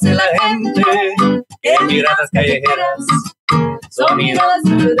 deja que pase la gente, que miradas callejeras son miradas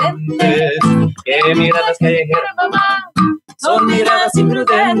imprudentes, que miradas callejeras, mamá, son miradas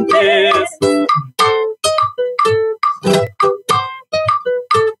imprudentes.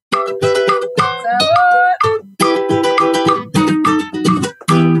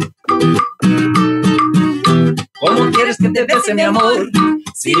 besarte, mi amor.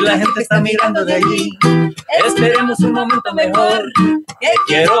 Si la gente está mirando de allí, esperemos un momento mejor. Que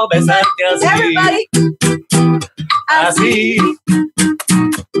quiero besarte así. Everybody. Así.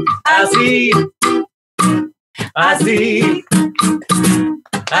 Así. Así.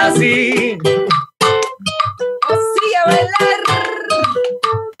 Así. Así a bailar.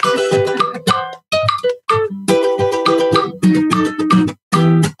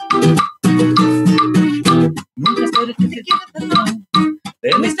 Nunca esperes que se quede perdón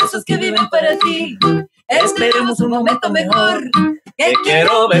de mis besos que viven para ti. Esperemos un momento mejor. Que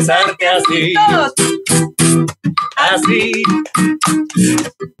quiero besarte así. Así.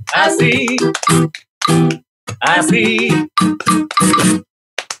 Así. Así.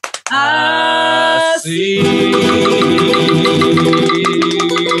 Así.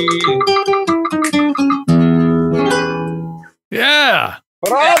 Yeah.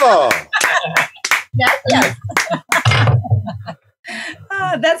 Bravo. Yes.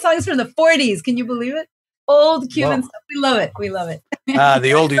 That song's from the 40s. Can you believe it? Old Cuban stuff. We love it. We love it.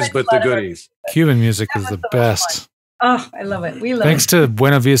 The oldies but the goodies. Cuban music is the best. Oh, I love it. We love Thanks it. to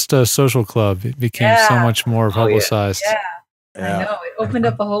Buena Vista Social Club, it became so much more publicized. Yeah. I know. It opened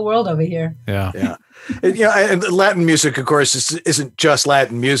up a whole world over here. Yeah. And, and Latin music, of course, isn't just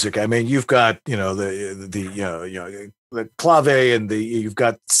Latin music. I mean, you've got the clave and you've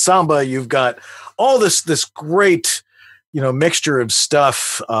got samba, you've got all this great mixture of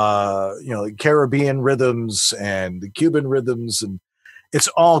stuff. Caribbean rhythms and the Cuban rhythms, and it's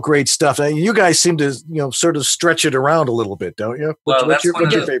all great stuff. And you guys seem to sort of stretch it around a little bit, don't you? Well, what's your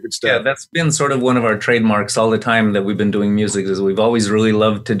favorite stuff? Yeah, that's been sort of one of our trademarks all the time that we've been doing music. Is we've always really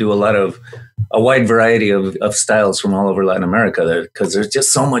loved to do a wide variety of styles from all over Latin America, because there's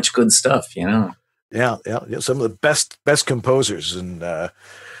just so much good stuff, Yeah, some of the best composers and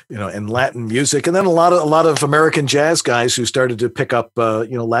in Latin music, and then a lot of American jazz guys who started to pick up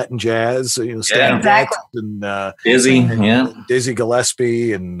Latin jazz, Stan Getz and Dizzy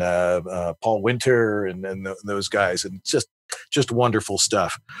Gillespie and Paul Winter and those guys, and just wonderful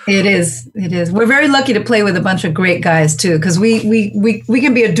stuff. It is. We're very lucky to play with a bunch of great guys too, because we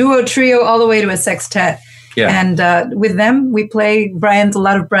can be a duo, trio, all the way to a sextet. Yeah. And with them, we play a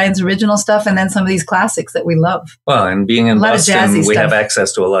lot of Brian's original stuff, and then some of these classics that we love. Well, and being in Boston, we have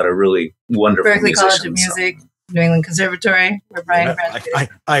access to a lot of really wonderful Berklee musicians. College of Music, New England Conservatory, where Brian graduated.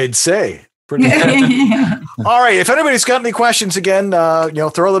 I'd say. Pretty All right. If anybody's got any questions, again,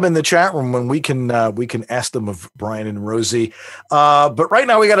 throw them in the chat room when we can ask them of Brian and Rosie. But right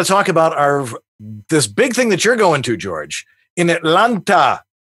now we got to talk about this big thing that you're going to, George, in Atlanta.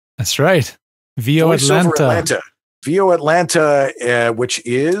 That's right. VO Atlanta. VO Atlanta, which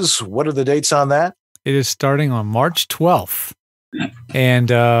is, what are the dates on that? It is starting on March 12th. And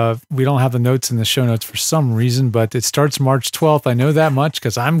we don't have the notes in the show notes for some reason, but it starts March 12th. I know that much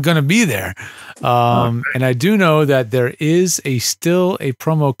because I'm going to be there. And I do know that there is still a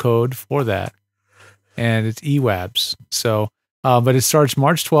promo code for that, and it's EWABS. So, but it starts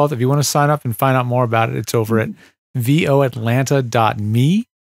March 12th. If you want to sign up and find out more about it, it's over at voatlanta.me.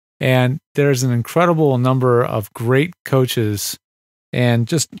 And there's an incredible number of great coaches and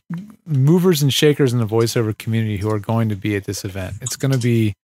just movers and shakers in the voiceover community who are going to be at this event. It's going to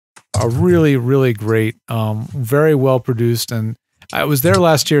be a really, really great, very well produced. And I was there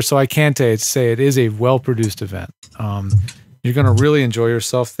last year, so I can't say it is a well produced event. You're going to really enjoy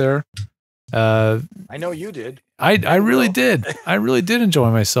yourself there. I know you did. I really did. I really did enjoy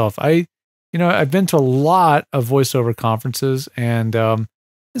myself. I've been to a lot of voiceover conferences, and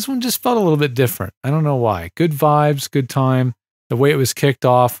this one just felt a little bit different. I don't know why. Good vibes, good time. The way it was kicked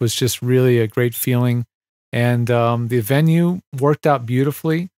off was just really a great feeling. And the venue worked out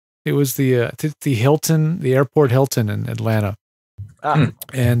beautifully. It was the Hilton, the Airport Hilton in Atlanta.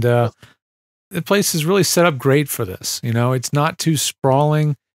 And the place is really set up great for this. It's not too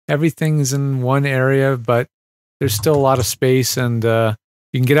sprawling. Everything's in one area, but there's still a lot of space, and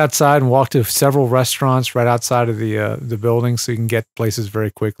you can get outside and walk to several restaurants right outside of the building, so you can get places very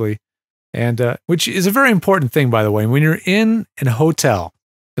quickly. And which is a very important thing, by the way. When you're in a hotel,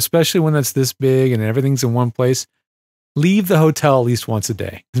 especially when it's this big and everything's in one place, leave the hotel at least once a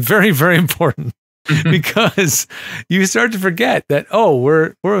day. It's very, very important because you start to forget that,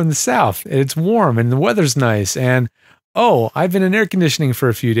 we're in the South and it's warm and the weather's nice, and I've been in air conditioning for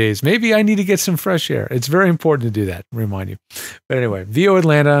a few days. Maybe I need to get some fresh air. It's very important to do that, remind you. But anyway,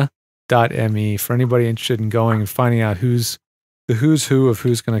 voatlanta.me for anybody interested in going and finding out who's who of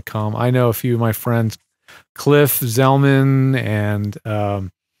who's going to come. I know a few of my friends, Cliff Zellman and Roy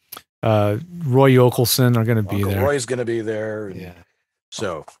Yokelson, are going to be there. Roy's going to be there. Yeah.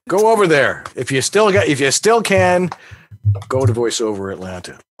 So go over there if you still can. Go to VoiceOver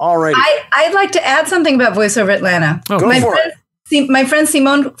Atlanta. All right. I'd like to add something about VoiceOver Atlanta. Oh, go for it. My friend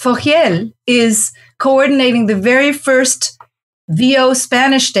Simone Fogiel is coordinating the very first VO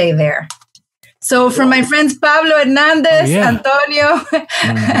Spanish Day there. So for my friends Pablo Hernandez, Antonio,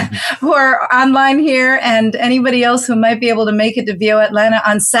 who are online here, and anybody else who might be able to make it to VO Atlanta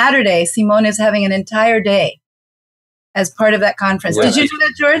on Saturday, Simone is having an entire day as part of that conference. Did you do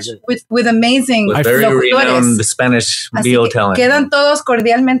that, George? With amazing with very renowned Spanish VO talent. Quedan todos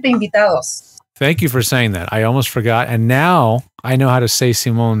cordialmente invitados. Thank you for saying that. I almost forgot. And now I know how to say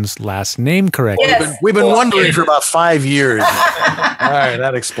Simone's last name correctly. Yes. We've been wondering for about 5 years. All right,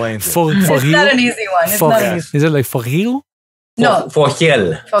 that explains it. It's not an easy one. It's not an easy. Is it like Fogil? No.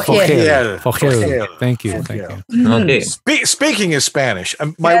 Fogiel. Fogel. Thank you. Okay. Speaking of Spanish,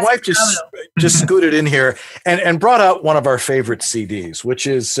 my wife just scooted in here and brought out one of our favorite CDs, which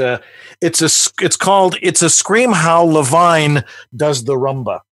is it's called "It's a Scream How Levine Does the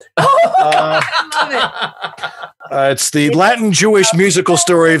Rumba." I love it. It's the Latin Jewish musical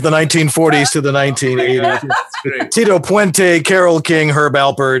story of the 1940s to the 1980s. Tito Puente, Carole King, Herb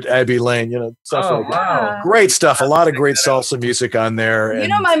Alpert, Abby Lane, stuff like that. Great stuff. A lot of great salsa music on there.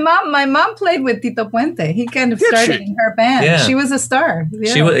 And my mom played with Tito Puente. He kind of started in her band. Yeah. She was a star.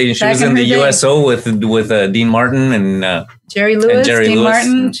 Yeah. She was in the USO with Dean Martin and Jerry Lewis. Dean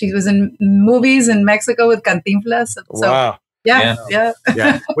Martin. She was in movies in Mexico with Cantinflas. Wow. Yeah.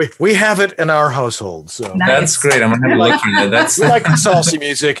 We have it in our household. So That's great. I'm gonna have a look into that. We like salsa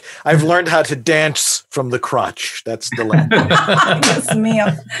music. I've learned how to dance from the crotch. That's the language. Dios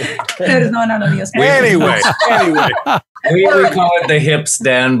mío. Perdónanos, Dios mío. Anyway. We call it the hips,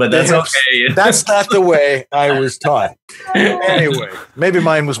 Dan, but that's okay. That's not the way I was taught. Anyway, maybe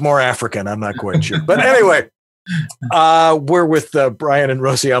mine was more African. I'm not quite sure. But anyway. We're with Brian and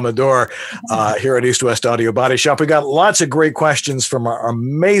Rosi Amador here at East West Audio Body Shop. We got lots of great questions from our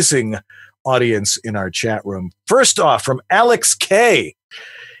amazing audience in our chat room. First off, from Alex K.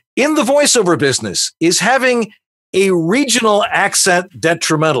 In the voiceover business, is having a regional accent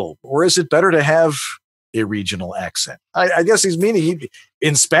detrimental, or is it better to have a regional accent? I guess he's meaning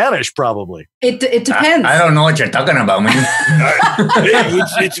in Spanish, probably. It depends. I don't know what you're talking about, man.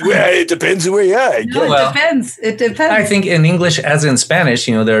 It depends where you are. It depends. I think in English, as in Spanish,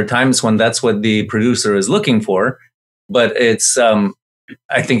 there are times when that's what the producer is looking for. But it's,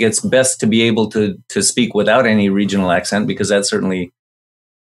 I think it's best to be able to speak without any regional accent, because that certainly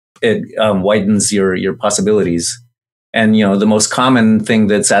widens your possibilities. And, the most common thing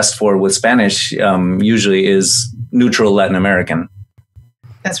that's asked for with Spanish usually is neutral Latin American.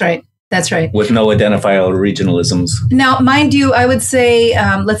 That's right. With no identifiable regionalisms. Now, mind you, I would say,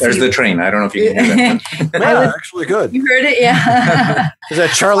 There's the train. I don't know if you can hear that. Actually good. You heard it? Yeah. Is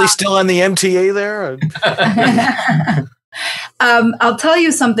that Charlie still on the MTA there? I'll tell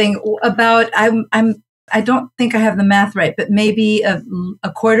you something about, I don't think I have the math right, but maybe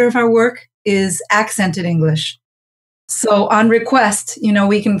a quarter of our work is accented English. So on request,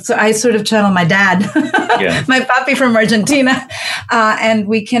 we can. So I sort of channel my dad, my papi from Argentina, and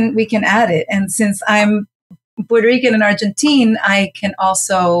we can add it. And since I'm Puerto Rican and Argentine, I can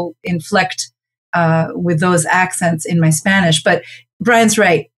also inflect with those accents in my Spanish. But Brian's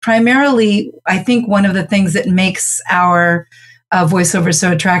right. Primarily, I think one of the things that makes our voiceover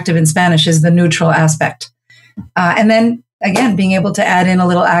so attractive in Spanish is the neutral aspect, and then. Again, being able to add in a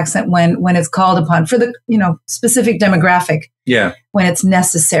little accent when it's called upon for the specific demographic. Yeah, when it's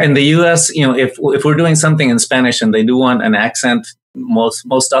necessary. In the U.S., if we're doing something in Spanish and they do want an accent,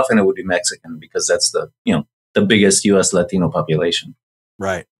 most often it would be Mexican, because that's the biggest U.S. Latino population.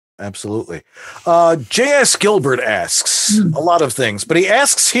 Right. Absolutely. J.S. Gilbert asks a lot of things, but he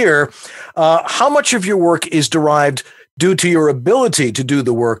asks here, how much of your work is derived due to your ability to do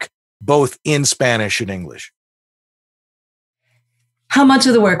the work both in Spanish and English? How much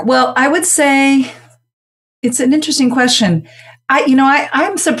of the work? Well, I would say it's an interesting question.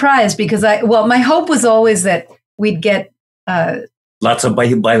 I'm surprised because my hope was always that we'd get lots of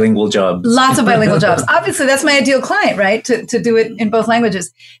bilingual jobs. Lots of bilingual jobs. Obviously, that's my ideal client, right? To do it in both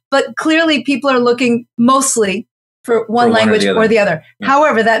languages. But clearly, people are looking mostly for one language or the other. Yeah.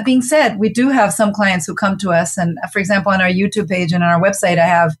 However, that being said, we do have some clients who come to us. And for example, on our YouTube page and on our website, I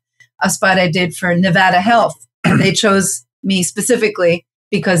have a spot I did for Nevada Health. And they chose me specifically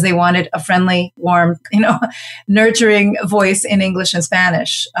because they wanted a friendly, warm, nurturing voice in English and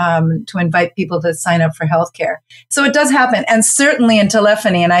Spanish to invite people to sign up for healthcare. So it does happen. And certainly in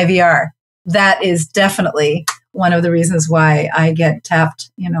telephony and IVR, that is definitely one of the reasons why I get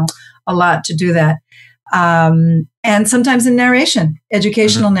tapped, a lot to do that. And sometimes in narration,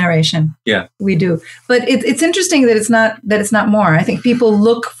 educational narration. Yeah, we do. But it's interesting that it's not more. I think people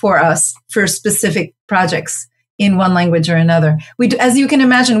look for us for specific projects in one language or another. We do, as you can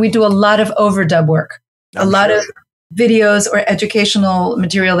imagine, we do a lot of overdub work, a lot of videos or educational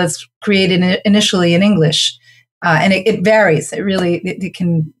material that's created initially in English. And it varies. It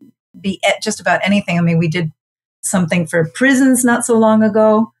can be just about anything. I mean, we did something for prisons not so long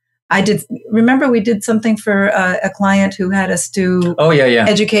ago. Remember we did something for a client who had us do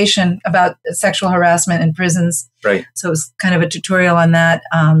education about sexual harassment in prisons. Right. So it was kind of a tutorial on that.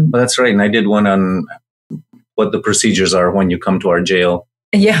 Well, that's right. And I did one on what the procedures are when you come to our jail.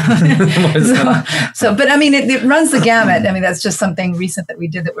 Yeah. But I mean, it runs the gamut. I mean, that's just something recent that we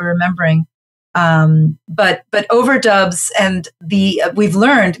did that we're remembering. But overdubs and we've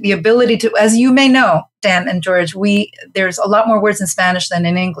learned the ability to, as you may know, Dan and George, there's a lot more words in Spanish than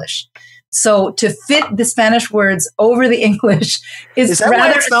in English. So to fit the Spanish words over the English is that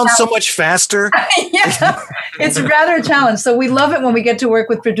why it sounds so much faster? Yeah, it's rather a challenge. So we love it when we get to work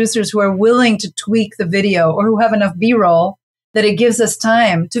with producers who are willing to tweak the video or who have enough B-roll that it gives us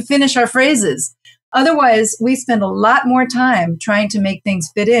time to finish our phrases. Otherwise, we spend a lot more time trying to make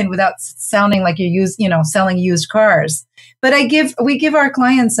things fit in without sounding like you're selling used cars. But we give our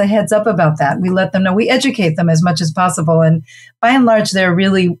clients a heads up about that. We let them know. We educate them as much as possible. And by and large, they're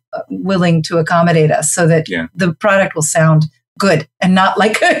really willing to accommodate us so that the product will sound good and not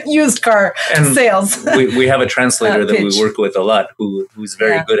like a used car sales. we have a translator that we work with a lot who's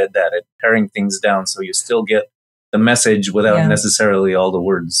very good at that, at paring things down so you still get the message without necessarily all the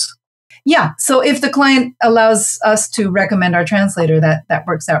words. Yeah. So if the client allows us to recommend our translator, that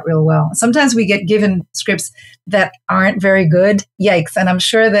works out real well. Sometimes we get given scripts that aren't very good. Yikes. And I'm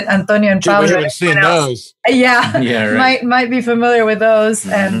sure that Antonio and Pablo might be familiar with those.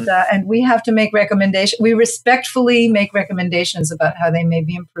 Mm-hmm. And we have to make recommendations. We respectfully make recommendations about how they may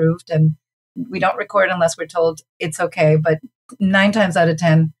be improved. And we don't record unless we're told it's okay. But 9 times out of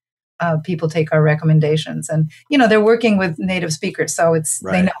 10, people take our recommendations. And, they're working with native speakers. So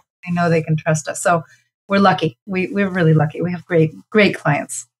they know they can trust us. So we're lucky. We're really lucky. We have great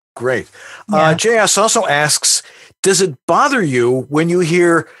clients. Great. JS also asks, does it bother you when you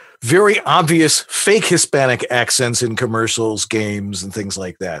hear very obvious fake Hispanic accents in commercials, games, and things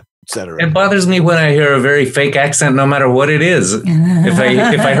like that, etc.? It bothers me when I hear a very fake accent, no matter what it is. If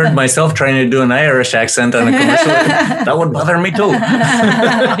I heard myself trying to do an Irish accent on a commercial, that would bother me too. Not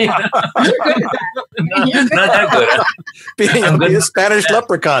that good. Be a Spanish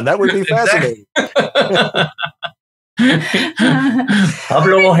leprechaun. That would be fascinating.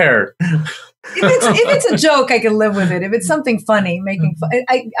 Pablo O'Hare. If it's a joke, I can live with it. If it's something funny, making fun,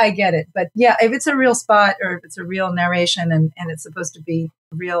 I get it. But yeah, if it's a real spot or if it's a real narration and it's supposed to be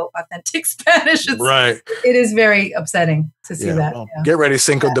real, authentic Spanish, it is very upsetting to see that. Well, get ready,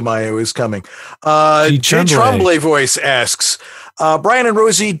 Cinco de Mayo is coming. Jay Tremblay voice asks, Brian and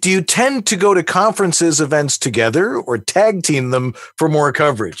Rosie, do you tend to go to conferences, events together or tag team them for more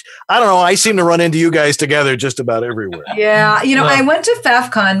coverage? I don't know. I seem to run into you guys together just about everywhere. Yeah. I went to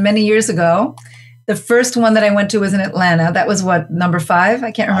FAFCON many years ago. The first one that I went to was in Atlanta. That was number 5?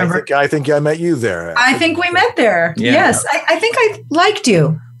 I can't remember. I think I met you there. I think we met there. Yeah. Yes. I think I liked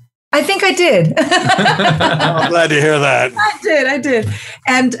you. I think I did. I'm glad to hear that. I did.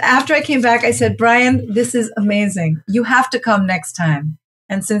 And after I came back, I said, Brian, this is amazing. You have to come next time.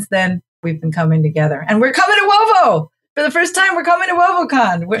 And since then, we've been coming together. And we're coming to WOVO. For the first time, we're coming to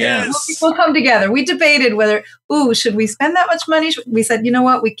WOVOCon. We'll come together. We debated whether, should we spend that much money? We said, you know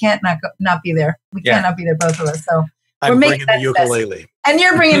what? We can't not be there. We cannot be there, both of us. So I'm bringing the ukulele. And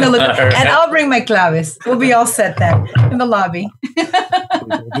you're bringing the ukulele. And I'll bring my claves. We'll be all set then in the lobby.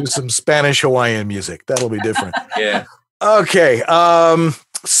 We'll do some Spanish Hawaiian music. That'll be different. Yeah. Okay.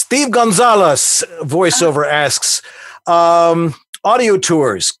 Steve Gonzalez, voiceover, asks, audio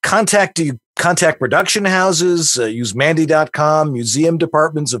tours, contact production houses, use Mandy.com, museum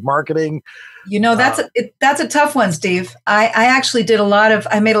departments of marketing. That's a tough one, Steve. I actually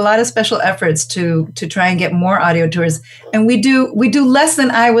I made a lot of special efforts to try and get more audio tours, and we do less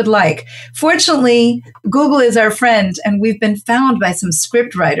than I would like. Fortunately, Google is our friend, and we've been found by some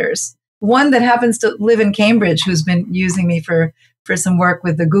script writers. One that happens to live in Cambridge, who's been using me for some work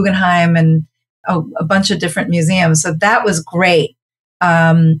with the Guggenheim and a bunch of different museums. So that was great.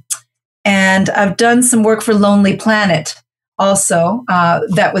 And I've done some work for Lonely Planet. Also,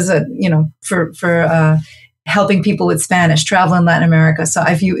 that was for helping people with Spanish, travel in Latin America. So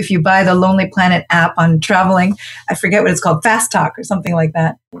if you buy the Lonely Planet app on traveling, I forget what it's called, Fast Talk or something like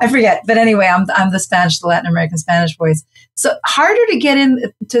that. I forget, but anyway, I'm the Latin American Spanish voice. So harder to get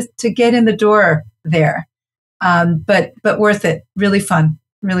in to get in the door there. But worth it. Really fun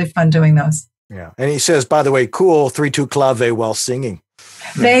doing those. Yeah. And he says, by the way, cool 3/2 clave while singing.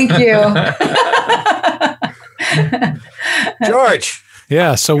 Thank you. George.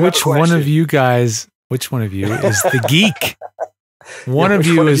 Yeah. So which one of you is the geek? One of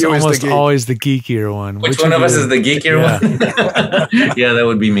you is almost always the geekier one. Which one of us is the geekier one? Yeah, that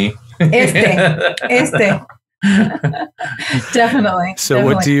would be me. Este. Definitely. So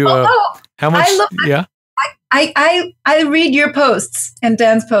what do you, how much? I read your posts and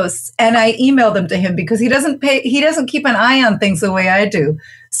Dan's posts, and I email them to him because he doesn't keep an eye on things the way I do.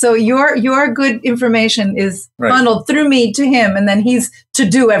 So your good information is funneled through me to him, and then he's to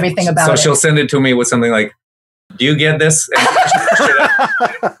do everything about it. So she'll send it to me with something like, do you get this? Look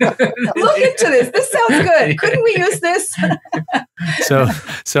into this. This sounds good. Couldn't we use this?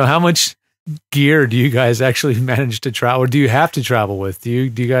 So how much gear do you guys actually manage to travel, or do you have to travel with? Do you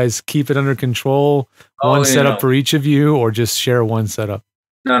guys keep it under control? One setup for each of you, or just share one setup?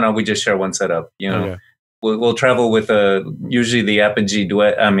 No, we just share one setup. We'll travel with usually the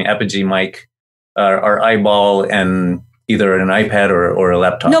Apogee mic, our eyeball, and either an iPad or a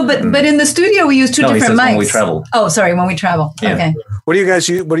laptop. No, but in the studio we use two different mics. When we travel. Oh, sorry, when we travel. Yeah. Okay. What do you guys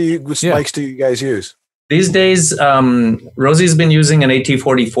use? Which mics do you guys use? These days, Rosie's been using an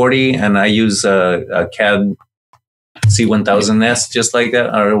AT4040, and I use a CAD C1000S, just like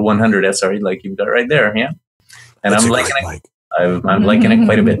that, or 100S, sorry, like you've got right there, yeah. And I'm liking it. I'm liking it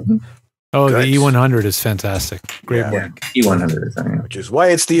quite a bit. Oh, good. The E100 is fantastic. Great mic. E100, which is why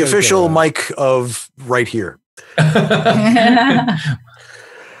it's the official mic of right here.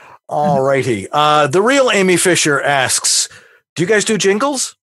 All righty. The real Amy Fisher asks, do you guys do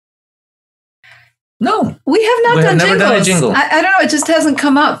jingles? No, we have not done jingles. I don't know. It just hasn't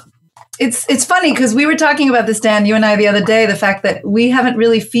come up. It's funny because we were talking about this, Dan, you and I, the other day, the fact that we haven't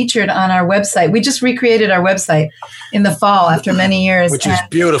really featured on our website. We just recreated our website in the fall after many years. Which is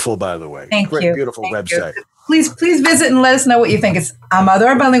beautiful, by the way. Thank you. Beautiful website. Please visit and let us know what you think. It's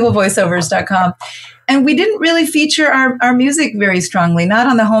AmadorBilingualVoiceovers.com. And we didn't really feature our music very strongly, not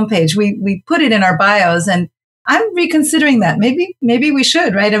on the homepage. We put it in our bios, and I'm reconsidering that. Maybe we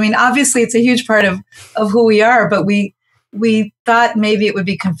should, right? I mean, obviously it's a huge part of who we are, but we thought maybe it would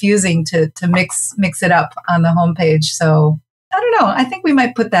be confusing to mix it up on the homepage. So I don't know. I think we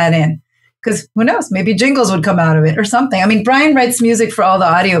might put that in because who knows? Maybe jingles would come out of it or something. I mean, Brian writes music for all the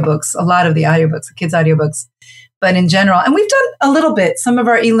audiobooks, a lot of the audiobooks, the kids' audiobooks, but in general, and we've done a little bit. Some of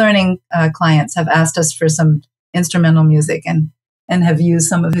our e-learning clients have asked us for some instrumental music and have used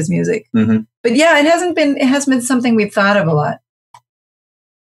some of his music. Mm-hmm. But yeah, it has been something we've thought of a lot.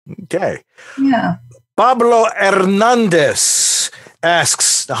 Okay. Yeah. Pablo Hernandez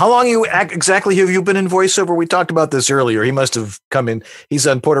asks, how long exactly have you been in voiceover? We talked about this earlier. He must have come in. He's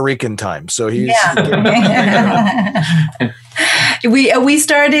on Puerto Rican time. So he's... Yeah. We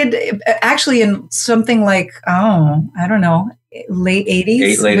started actually in something like, I don't know, late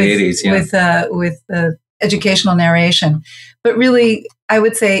 80s. Late 80s, yeah. With educational narration. But really, I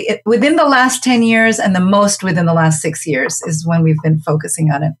would say within the last 10 years and the most within the last 6 years is when we've been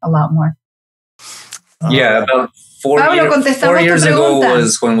focusing on it a lot more. Yeah, about 4 years ago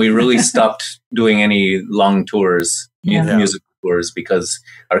was when we really stopped doing any long tours, music tours, because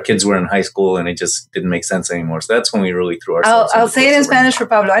our kids were in high school and it just didn't make sense anymore. So that's when we really threw ourselves. I'll say it in Spanish for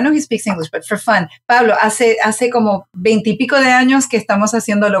Pablo. I know he speaks English, but for fun. Pablo, hace como 20 y pico de años que estamos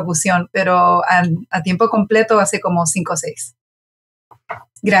haciendo locución, pero a tiempo completo hace como 5 o 6.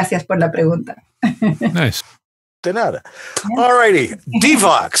 Gracias por la pregunta. Nice. De nada. All righty.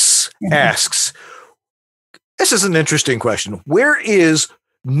 Devox asks, this is an interesting question. Where is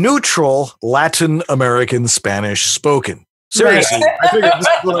neutral Latin American Spanish spoken? Seriously, right. I figured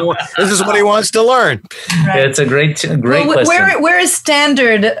this is what he wants to learn. Right. It's a great question. Where is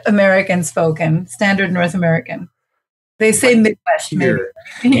standard American spoken? Standard North American? They say Midwest, maybe.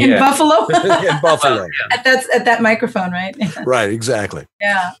 In Buffalo? In Buffalo. At that microphone, right? Right, exactly.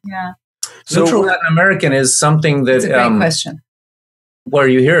 Yeah. So neutral Latin American is something that... It's a great question. Where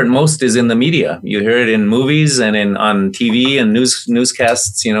you hear it most is in the media. You hear it in movies and on TV and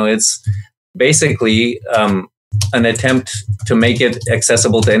newscasts. It's basically an attempt to make it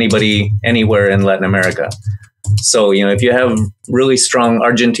accessible to anybody anywhere in Latin America. So, if you have really strong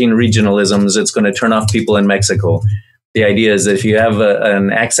Argentine regionalisms, it's going to turn off people in Mexico. The idea is that if you have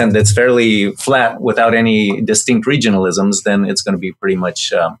an accent that's fairly flat without any distinct regionalisms, then it's going to be pretty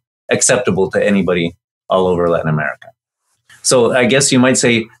much acceptable to anybody all over Latin America. So I guess you might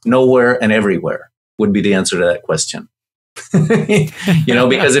say nowhere and everywhere would be the answer to that question.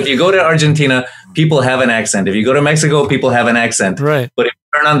 Because if you go to Argentina, people have an accent. If you go to Mexico, people have an accent. Right. But if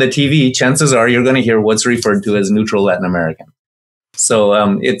you're turn on the TV, chances are you're going to hear what's referred to as neutral Latin American.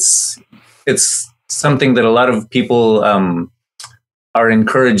 So it's something that a lot of people are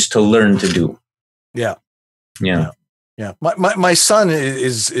encouraged to learn to do. Yeah. Yeah. My son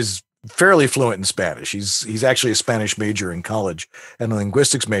is fairly fluent in Spanish. He's actually a Spanish major in college and a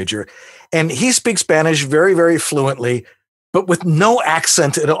linguistics major, and he speaks Spanish very, very fluently, but with no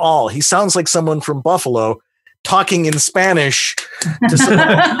accent at all. He sounds like someone from Buffalo talking in Spanish to someone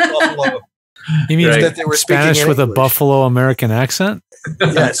from Buffalo. You mean that they were Spanish with a Buffalo American accent?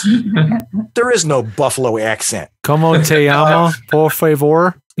 Yes. There is no Buffalo accent. Como te llama, por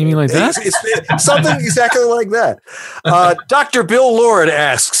favor? You mean like that? It's something exactly like that. Dr. Bill Lord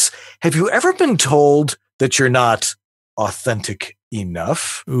asks, have you ever been told that you're not authentic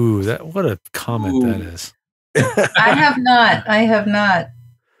enough? Ooh, what a comment that is. I have not.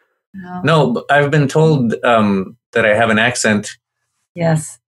 No, but I've been told that I have an accent.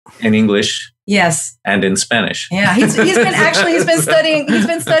 Yes. In English. Yes. And in Spanish. Yeah, he's been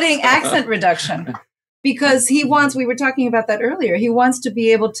studying accent reduction because we were talking about that earlier. He wants to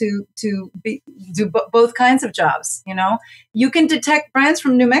be able to do both kinds of jobs. You know, you can detect Brian's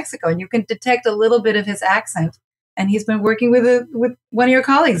from New Mexico, and you can detect a little bit of his accent. And he's been working with one of your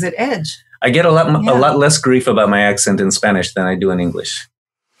colleagues at Edge. I get a lot less grief about my accent in Spanish than I do in English.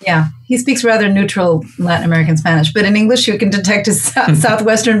 Yeah, he speaks rather neutral Latin American Spanish, but in English you can detect his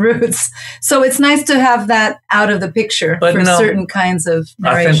southwestern roots. So it's nice to have that out of the picture for certain kinds of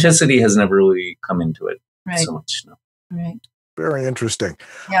narration. Authenticity has never really come into it so much. No. Right. Very interesting.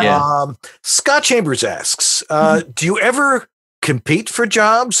 Yeah. Scott Chambers asks, do you ever compete for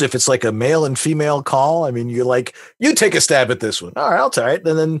jobs if it's like a male and female call? I mean, you take a stab at this one. All right, I'll try it.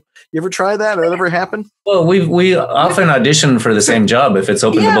 And then you ever try that? Or that ever happen? Well, we often audition for the same job if it's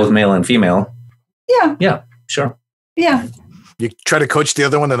open to both male and female. Yeah. Yeah, sure. Yeah. You try to coach the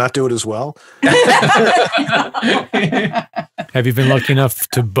other one to not do it as well? Have you been lucky enough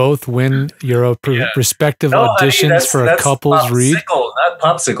to both win your respective auditions for a couple's read? Not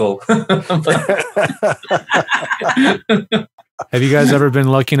popsicle. Have you guys ever been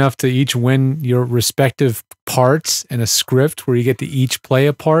lucky enough to each win your respective parts in a script where you get to each play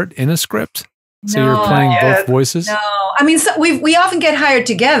a part in a script? So you're playing both voices? No. I mean, we often get hired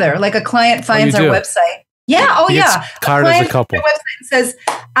together. Like a client finds our website. Yeah. Oh, yeah. Hired as a couple. Our website says,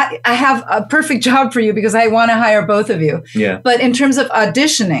 I have a perfect job for you because I want to hire both of you. Yeah. But in terms of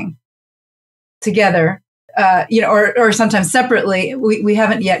auditioning together, or sometimes separately, we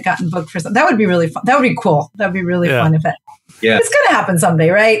haven't yet gotten booked for something. That would be really fun. That would be cool. That would be really fun if it's going to happen someday,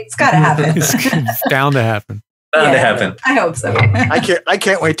 right? It's got to happen. It's bound to happen. Bound to happen. I hope so. I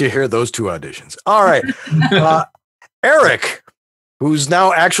can't wait to hear those two auditions. All right. Eric, who's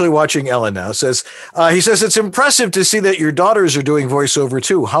now actually watching Ellen now, says, it's impressive to see that your daughters are doing voiceover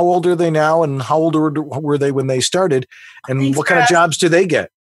too. How old are they now? And how old were they when they started? And what kind of jobs do they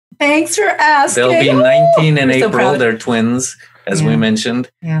get? Thanks for asking. They'll be 19 in April. They're twins, as we mentioned.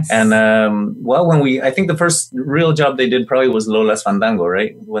 Yes. And I think the first real job they did probably was Lola's Fandango,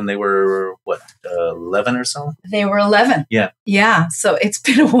 right? When they were 11 or so. They were 11. Yeah. Yeah. So it's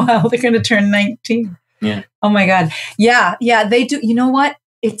been a while. They're going to turn 19. Yeah. Oh my God. Yeah. Yeah. They do. You know what?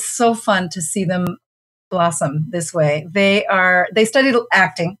 It's so fun to see them blossom this way. They studied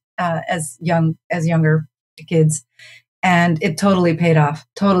acting as younger kids. And it totally paid off.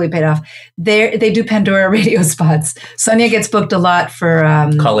 They do Pandora radio spots. Sonia gets booked a lot for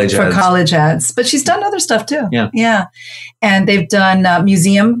college ads, but she's done other stuff too. Yeah. And they've done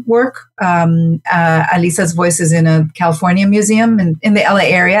museum work. Alisa's voice is in a California museum in the LA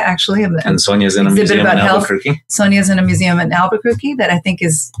area, actually. And Sonia's in a museum in Albuquerque. Sonia's in a museum in Albuquerque that I think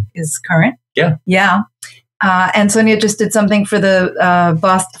is current. Yeah. Yeah. And Sonia just did something for the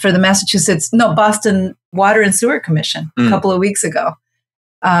Boston Water and Sewer Commission a couple of weeks ago.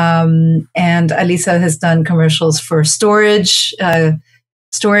 And Alisa has done commercials for storage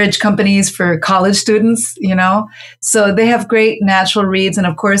companies for college students, So they have great natural reads. And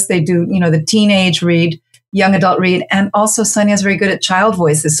of course they do, the teenage read, young adult read. And also Sonia's very good at child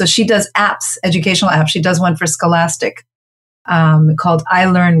voices. So she does apps, educational apps. She does one for Scholastic. Called I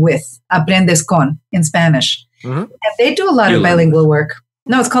Learn With, Aprendes Con in Spanish. Mm-hmm. And they do a lot of bilingual work.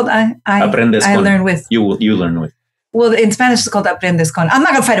 No, it's called I Learn With. You learn with. Well, in Spanish, it's called Aprendes Con. I'm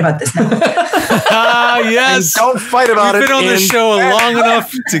not going to fight about this now. Yes. And don't fight about We've it. Been on the show long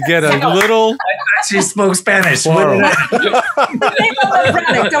enough to get a little. I thought she spoke Spanish. Don't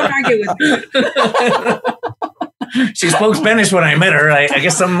argue with me. She spoke Spanish when I met her. I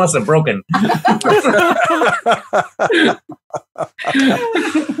guess something must have broken.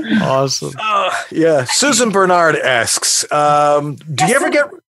 Awesome. Yeah. Susan Bernard asks, do you ever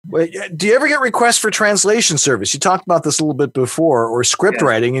get requests for translation service? You talked about this a little bit before, or script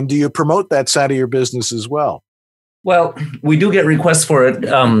writing, and do you promote that side of your business as well? Well, we do get requests for it,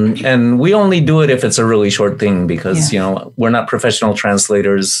 and we only do it if it's a really short thing because, we're not professional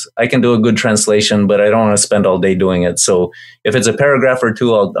translators. I can do a good translation, but I don't want to spend all day doing it. So if it's a paragraph or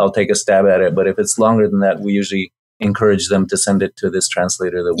two, I'll take a stab at it. But if it's longer than that, we usually encourage them to send it to this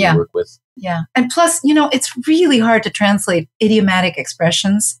translator that we work with. Yeah. And plus, it's really hard to translate idiomatic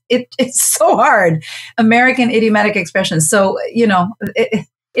expressions. It's so hard. American idiomatic expressions. So,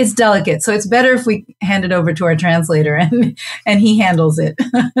 it's delicate. So it's better if we hand it over to our translator and he handles it.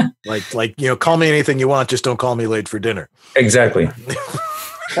 like, call me anything you want. Just don't call me late for dinner. Exactly.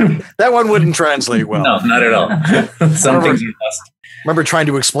 That one wouldn't translate well. No, not at all. Some things are lost. Remember trying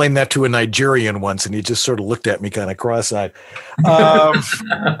to explain that to a Nigerian once, and he just sort of looked at me kind of cross-eyed.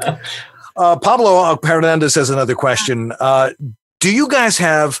 Pablo Hernandez has another question. Do you guys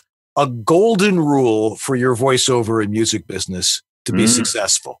have a golden rule for your voiceover and music business to be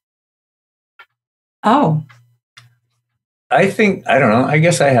successful? Oh. I don't know. I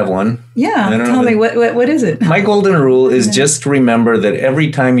guess I have one. Yeah. Tell me, what is it? My golden rule is just remember that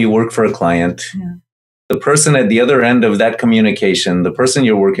every time you work for a client, the person at the other end of that communication, the person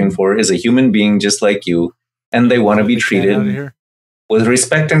you're working for, is a human being just like you, and they want to be treated with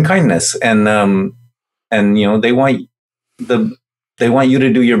respect and kindness. And they want you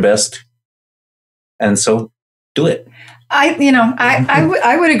to do your best. And so do it.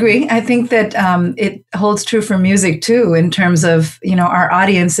 I would agree. I think that it holds true for music too, in terms of, our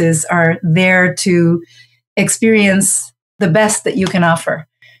audiences are there to experience the best that you can offer.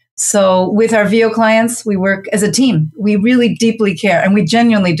 So with our VO clients, we work as a team. We really deeply care, and we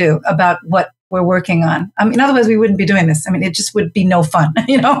genuinely do, about what we're working on. Otherwise we wouldn't be doing this. It just would be no fun,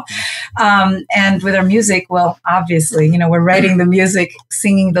 And with our music, well, obviously, we're writing the music,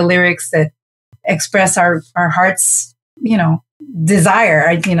 singing the lyrics that express our heart's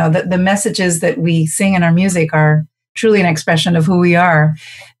desire. The messages that we sing in our music are truly an expression of who we are.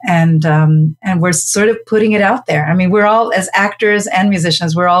 And we're sort of putting it out there. We're all, as actors and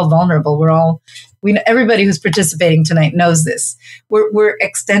musicians, we're all vulnerable. Everybody who's participating tonight knows this. We're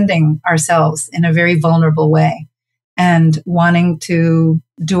extending ourselves in a very vulnerable way and wanting to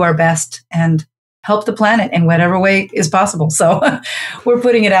do our best and help the planet in whatever way is possible. So we're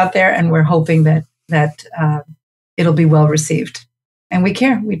putting it out there, and we're hoping that it'll be well received. And we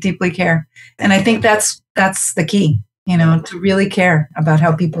care. We deeply care. And I think that's the key, to really care about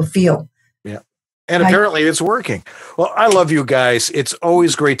how people feel. Yeah. And apparently it's working. Well, I love you guys. It's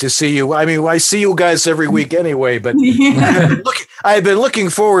always great to see you. I see you guys every week anyway, but I've been looking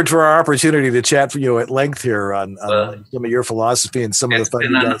forward to our opportunity to chat for you at length here on some of your philosophy and some of the fun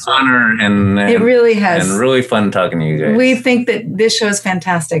you guys. It's been an honor, and it really has. And really fun talking to you guys. We think that this show is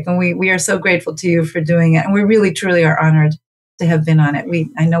fantastic, and we are so grateful to you for doing it. And we really, truly are honored to have been on it.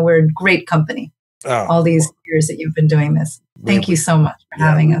 I know we're in great company all these years that you've been doing this. Thank you so much for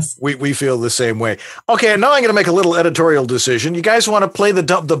having us. We feel the same way. Okay, now I'm going to make a little editorial decision. You guys want to play the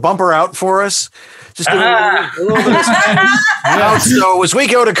bumper out for us? Just a little bit of Spanish. So as we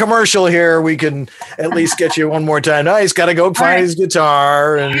go to commercial here, we can at least get you one more time. Now he's got to go find his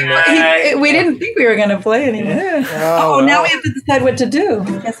guitar. And we didn't think we were going to play anymore. Now we have to decide what to do.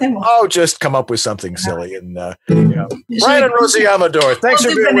 Just come up with something silly. And Brian and Rosi Amador, thanks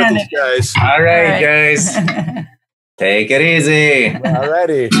for being with us, guys. All right, guys. Take it easy.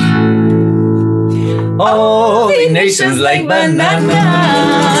 Alrighty. All the nations like banana.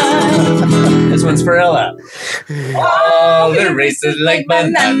 This one's for Ella. All the races like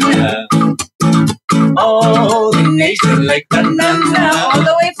banana. All the nations like banana. All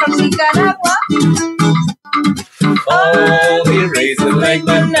the way from Nicaragua. All the races like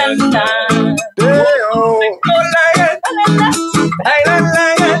banana.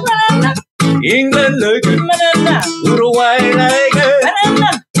 England like it, banana. Uruguay like it, banana.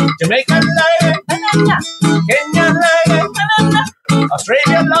 Jamaica like it, banana. Kenya like it, banana.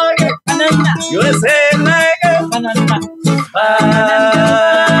 Australia like it, banana. USA like it, banana.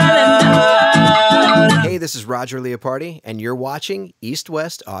 Hey, this is Roger Leopardi, and you're watching East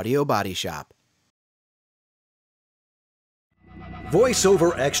West Audio Body Shop.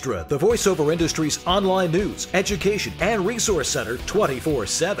 VoiceOver Extra, the voiceover industry's online news, education, and resource center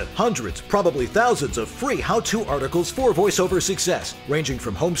 24/7. Hundreds, probably thousands of free how-to articles for voiceover success, ranging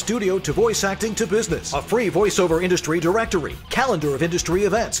from home studio to voice acting to business. A free voiceover industry directory, calendar of industry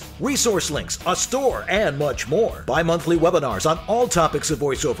events, resource links, a store, and much more. Bi-monthly webinars on all topics of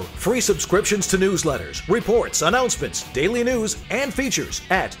voiceover, free subscriptions to newsletters, reports, announcements, daily news, and features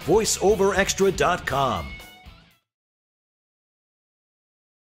at voiceoverextra.com.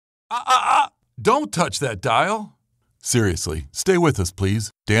 Don't touch that dial. Seriously, stay with us,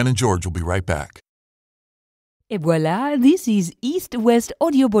 please. Dan and George will be right back. Et voilà, this is East West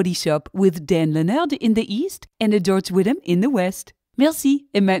Audio Body Shop with Dan Leonard in the East and George Whittam in the West. Merci.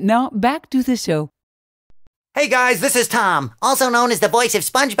 Et maintenant, back to the show. Hey guys, this is Tom, also known as the voice of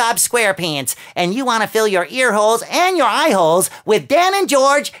SpongeBob SquarePants, and you want to fill your ear holes and your eye holes with Dan and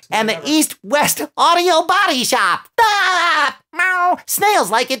George and the East West Audio Body Shop. Ah! Meow!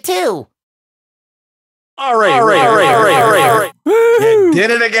 Snails like it too. All right. You did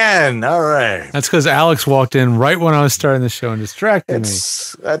it again. All right. That's because Alex walked in right when I was starting the show and distracted me.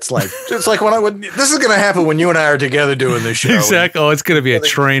 That's like just like when I would. This is going to happen when you and I are together doing this show. Exactly. Oh, it's going to be a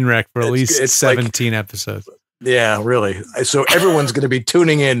train wreck for at least 17 episodes. Yeah, really. So everyone's going to be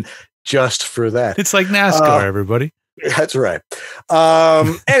tuning in just for that. It's like NASCAR, everybody. That's right.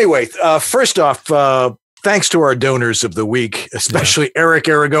 Anyway, first off, thanks to our donors of the week, especially Eric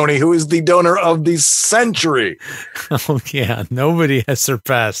Aragoni, who is the donor of the century. Oh, yeah. Nobody has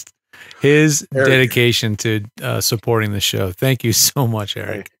surpassed his dedication to supporting the show. Thank you so much,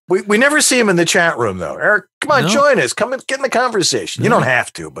 Eric. We never see him in the chat room, though. Eric, come on, join us. Come and get in the conversation. You don't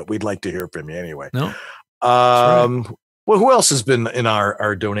have to, but we'd like to hear from you anyway. No. Right. Well, who else has been in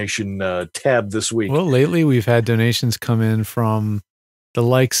our donation tab this week? Well, lately we've had donations come in from the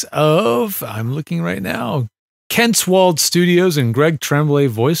likes of, I'm looking right now, Kentswald Studios and Greg Tremblay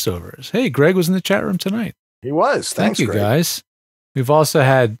voiceovers. Hey, Greg was in the chat room tonight. He was. Thanks, Thank you, Greg. guys. We've also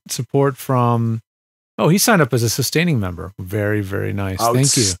had support from, he signed up as a sustaining member. Very, very nice.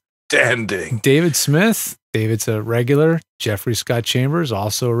 Thank you. Outstanding. David Smith. David's a regular. Jeffrey Scott Chambers,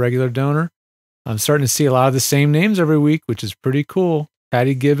 also a regular donor. I'm starting to see a lot of the same names every week, which is pretty cool.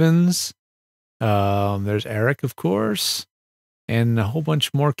 Patty Gibbons. There's Eric, of course. And a whole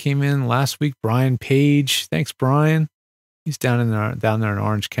bunch more came in last week. Brian Page. Thanks, Brian. He's down there in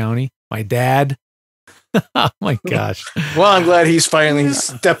Orange County. My dad. Oh, my gosh. Well, I'm glad he's finally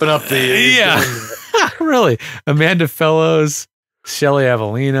stepping up the... Yeah. Really. Amanda Fellows. Shelly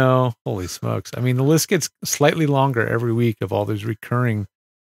Avellino. Holy smokes. I mean, the list gets slightly longer every week of all those recurring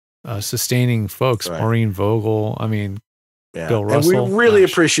sustaining folks. Right. Maureen Vogel. I mean, Bill Russell. And we really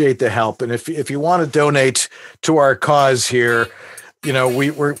appreciate the help. And if you want to donate to our cause here, you know,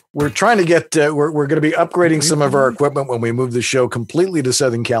 we're trying to get we're going to be upgrading some of our equipment when we move the show completely to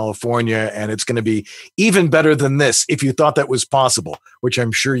Southern California, and it's going to be even better than this if you thought that was possible, which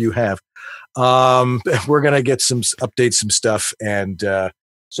I'm sure you have. We're going to get update some stuff, and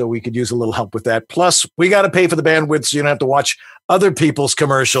so we could use a little help with that. Plus, we got to pay for the bandwidth, so you don't have to watch other people's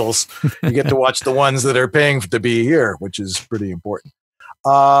commercials. You get to watch the ones that are paying to be here, which is pretty important.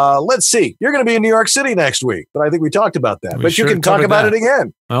 Let's see. You're going to be in New York City next week, but I think we talked about that. But you can talk about it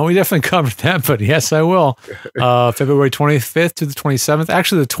again. Well, we definitely covered that, but yes, I will. February 25th to the 27th.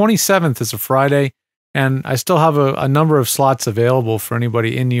 Actually, the 27th is a Friday, and I still have a number of slots available for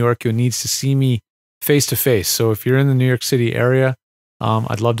anybody in New York who needs to see me face-to-face. So if you're in the New York City area,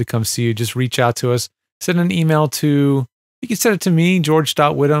 I'd love to come see you. Just reach out to us. Send an email to, you can send it to me,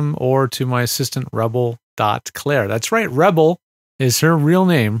 George.Whittam, or to my assistant, Rebel.Claire. That's right, Rebel is her real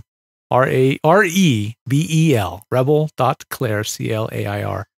name, Rebel, Rebel.Claire,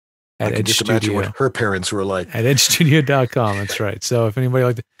 CLAIR, at Edge Studio. Imagine what her parents were like. At edgestudio.com, that's right. So if anybody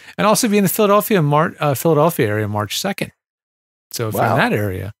like that, and also be in the Philadelphia area March 2nd. So if you're in that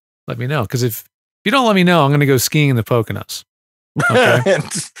area, let me know. Because if you don't let me know, I'm going to go skiing in the Poconos. Okay. and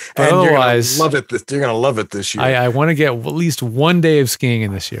otherwise, you're going to love it this year. I want to get at least one day of skiing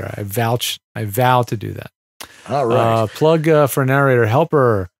in this year. I vow to do that. All right. Plug for narrator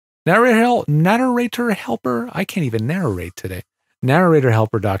helper. Narrator helper. I can't even narrate today.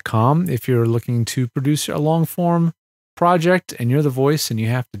 Narratorhelper.com. If you're looking to produce a long form project and you're the voice and you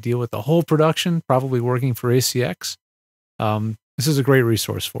have to deal with the whole production, probably working for ACX, this is a great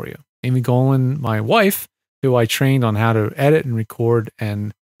resource for you. Amy Golan, my wife, who I trained on how to edit and record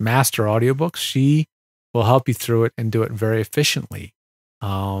and master audiobooks, she will help you through it and do it very efficiently.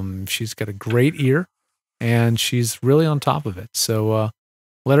 She's got a great ear and she's really on top of it. So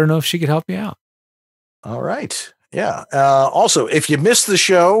let her know if she could help you out. All right. Yeah. Also, if you missed the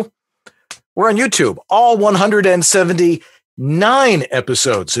show, we're on YouTube. All 179 9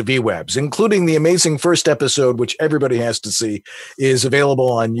 episodes of EWABS, including the amazing first episode, which everybody has to see, is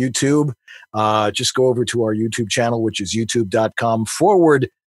available on YouTube. Just go over to our YouTube channel, which is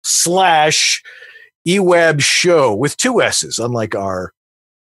youtube.com/EWABS show with 2 S's, unlike our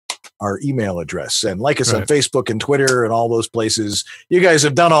email address. And like us on Facebook and Twitter and all those places. You guys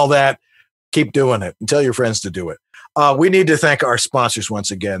have done all that. Keep doing it and tell your friends to do it. We need to thank our sponsors once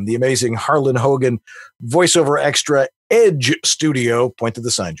again, the amazing Harlan Hogan Voiceover Extra Edge Studio. Point to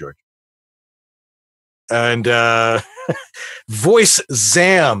the sign, George. And Voice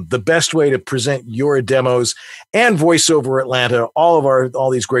Zam, the best way to present your demos, and VoiceOver Atlanta, all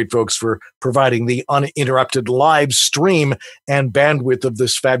these great folks for providing the uninterrupted live stream and bandwidth of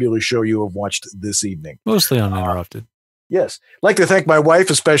this fabulous show you have watched this evening. Mostly uninterrupted. Yes. I'd like to thank my wife,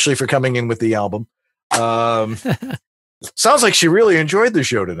 especially for coming in with the album. Sounds like she really enjoyed the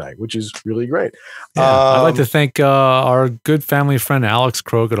show tonight, which is really great. Yeah, I'd like to thank our good family friend Alex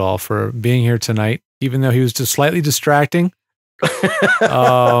Krogadal for being here tonight, even though he was just slightly distracting.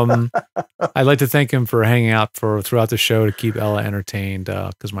 I'd like to thank him for hanging out throughout the show to keep Ella entertained,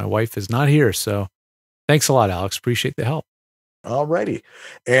 because my wife is not here. So thanks a lot, Alex. Appreciate the help. All righty.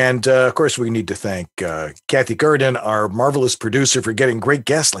 And of course, we need to thank Kathy Gurdon, our marvelous producer, for getting great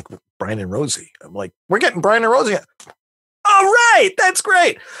guests like Brian and Rosie. I'm like, we're getting Brian and Rosie. All right. That's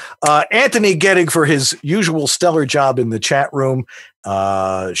great. Anthony Gettig for his usual stellar job in the chat room.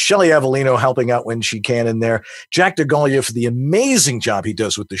 Shelly Avellino helping out when she can in there. Jack DeGolia for the amazing job he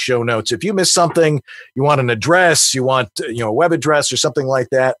does with the show notes. If you miss something, you want an address, you want a web address or something like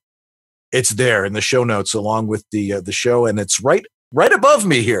that, it's there in the show notes along with the show, and it's right above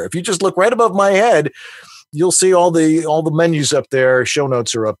me here. If you just look right above my head, you'll see all the menus up there. Show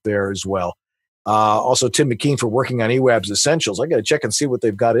notes are up there as well. Also, Tim McKean for working on EWABS Essentials. I got to check and see what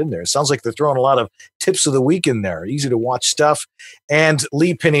they've got in there. It sounds like they're throwing a lot of tips of the week in there. Easy to watch stuff. And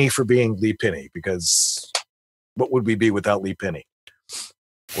Lee Pinney for being Lee Pinney, because what would we be without Lee Pinney?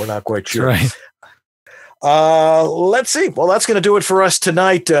 We're not quite sure. That's right. Let's see. Well, that's going to do it for us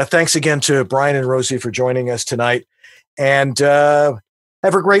tonight. Thanks again to Brian and Rosie for joining us tonight. And have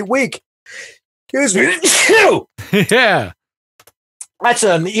a great week. Excuse me. Yeah. That's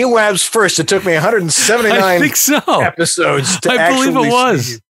an EWABS first. It took me 179 I think so. episodes to I believe it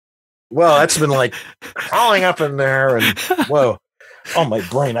was. Well, that's been like crawling up in there and whoa. Oh, my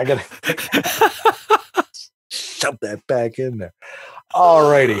brain. I got to shove that back in there. All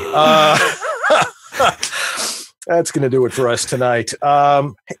righty. That's going to do it for us tonight.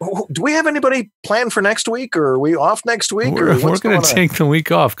 Do we have anybody planned for next week, or are we off next week? We're going to take the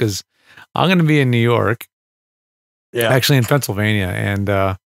week off because I'm going to be in New York. Yeah, actually in Pennsylvania,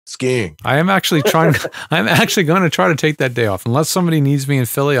 and skiing. I am actually trying. I'm actually going to try to take that day off, unless somebody needs me in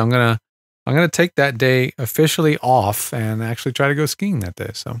Philly. I'm gonna take that day officially off and actually try to go skiing that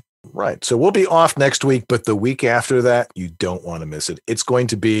day. So right. So we'll be off next week, but the week after that, you don't want to miss it. It's going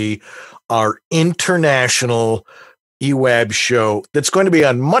to be our international EWABS show. That's going to be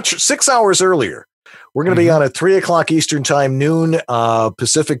on 6 hours earlier. We're going to be on at 3:00 Eastern time, noon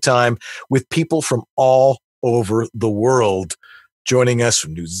Pacific time, with people from all over the world joining us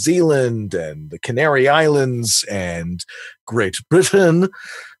from New Zealand and the Canary Islands and Great Britain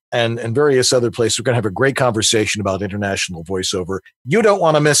and various other places. We're going to have a great conversation about international voiceover. You don't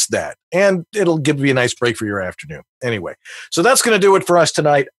want to miss that. And it'll give you a nice break for your afternoon. Anyway, so that's going to do it for us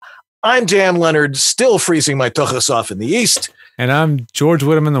tonight. I'm Dan Leonard, still freezing my tuchus off in the east. And I'm George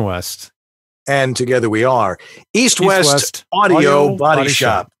Whittam in the west. And together we are East-West Audio Body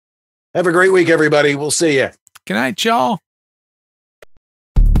Shop. Have a great week, everybody. We'll see you. Good night, y'all.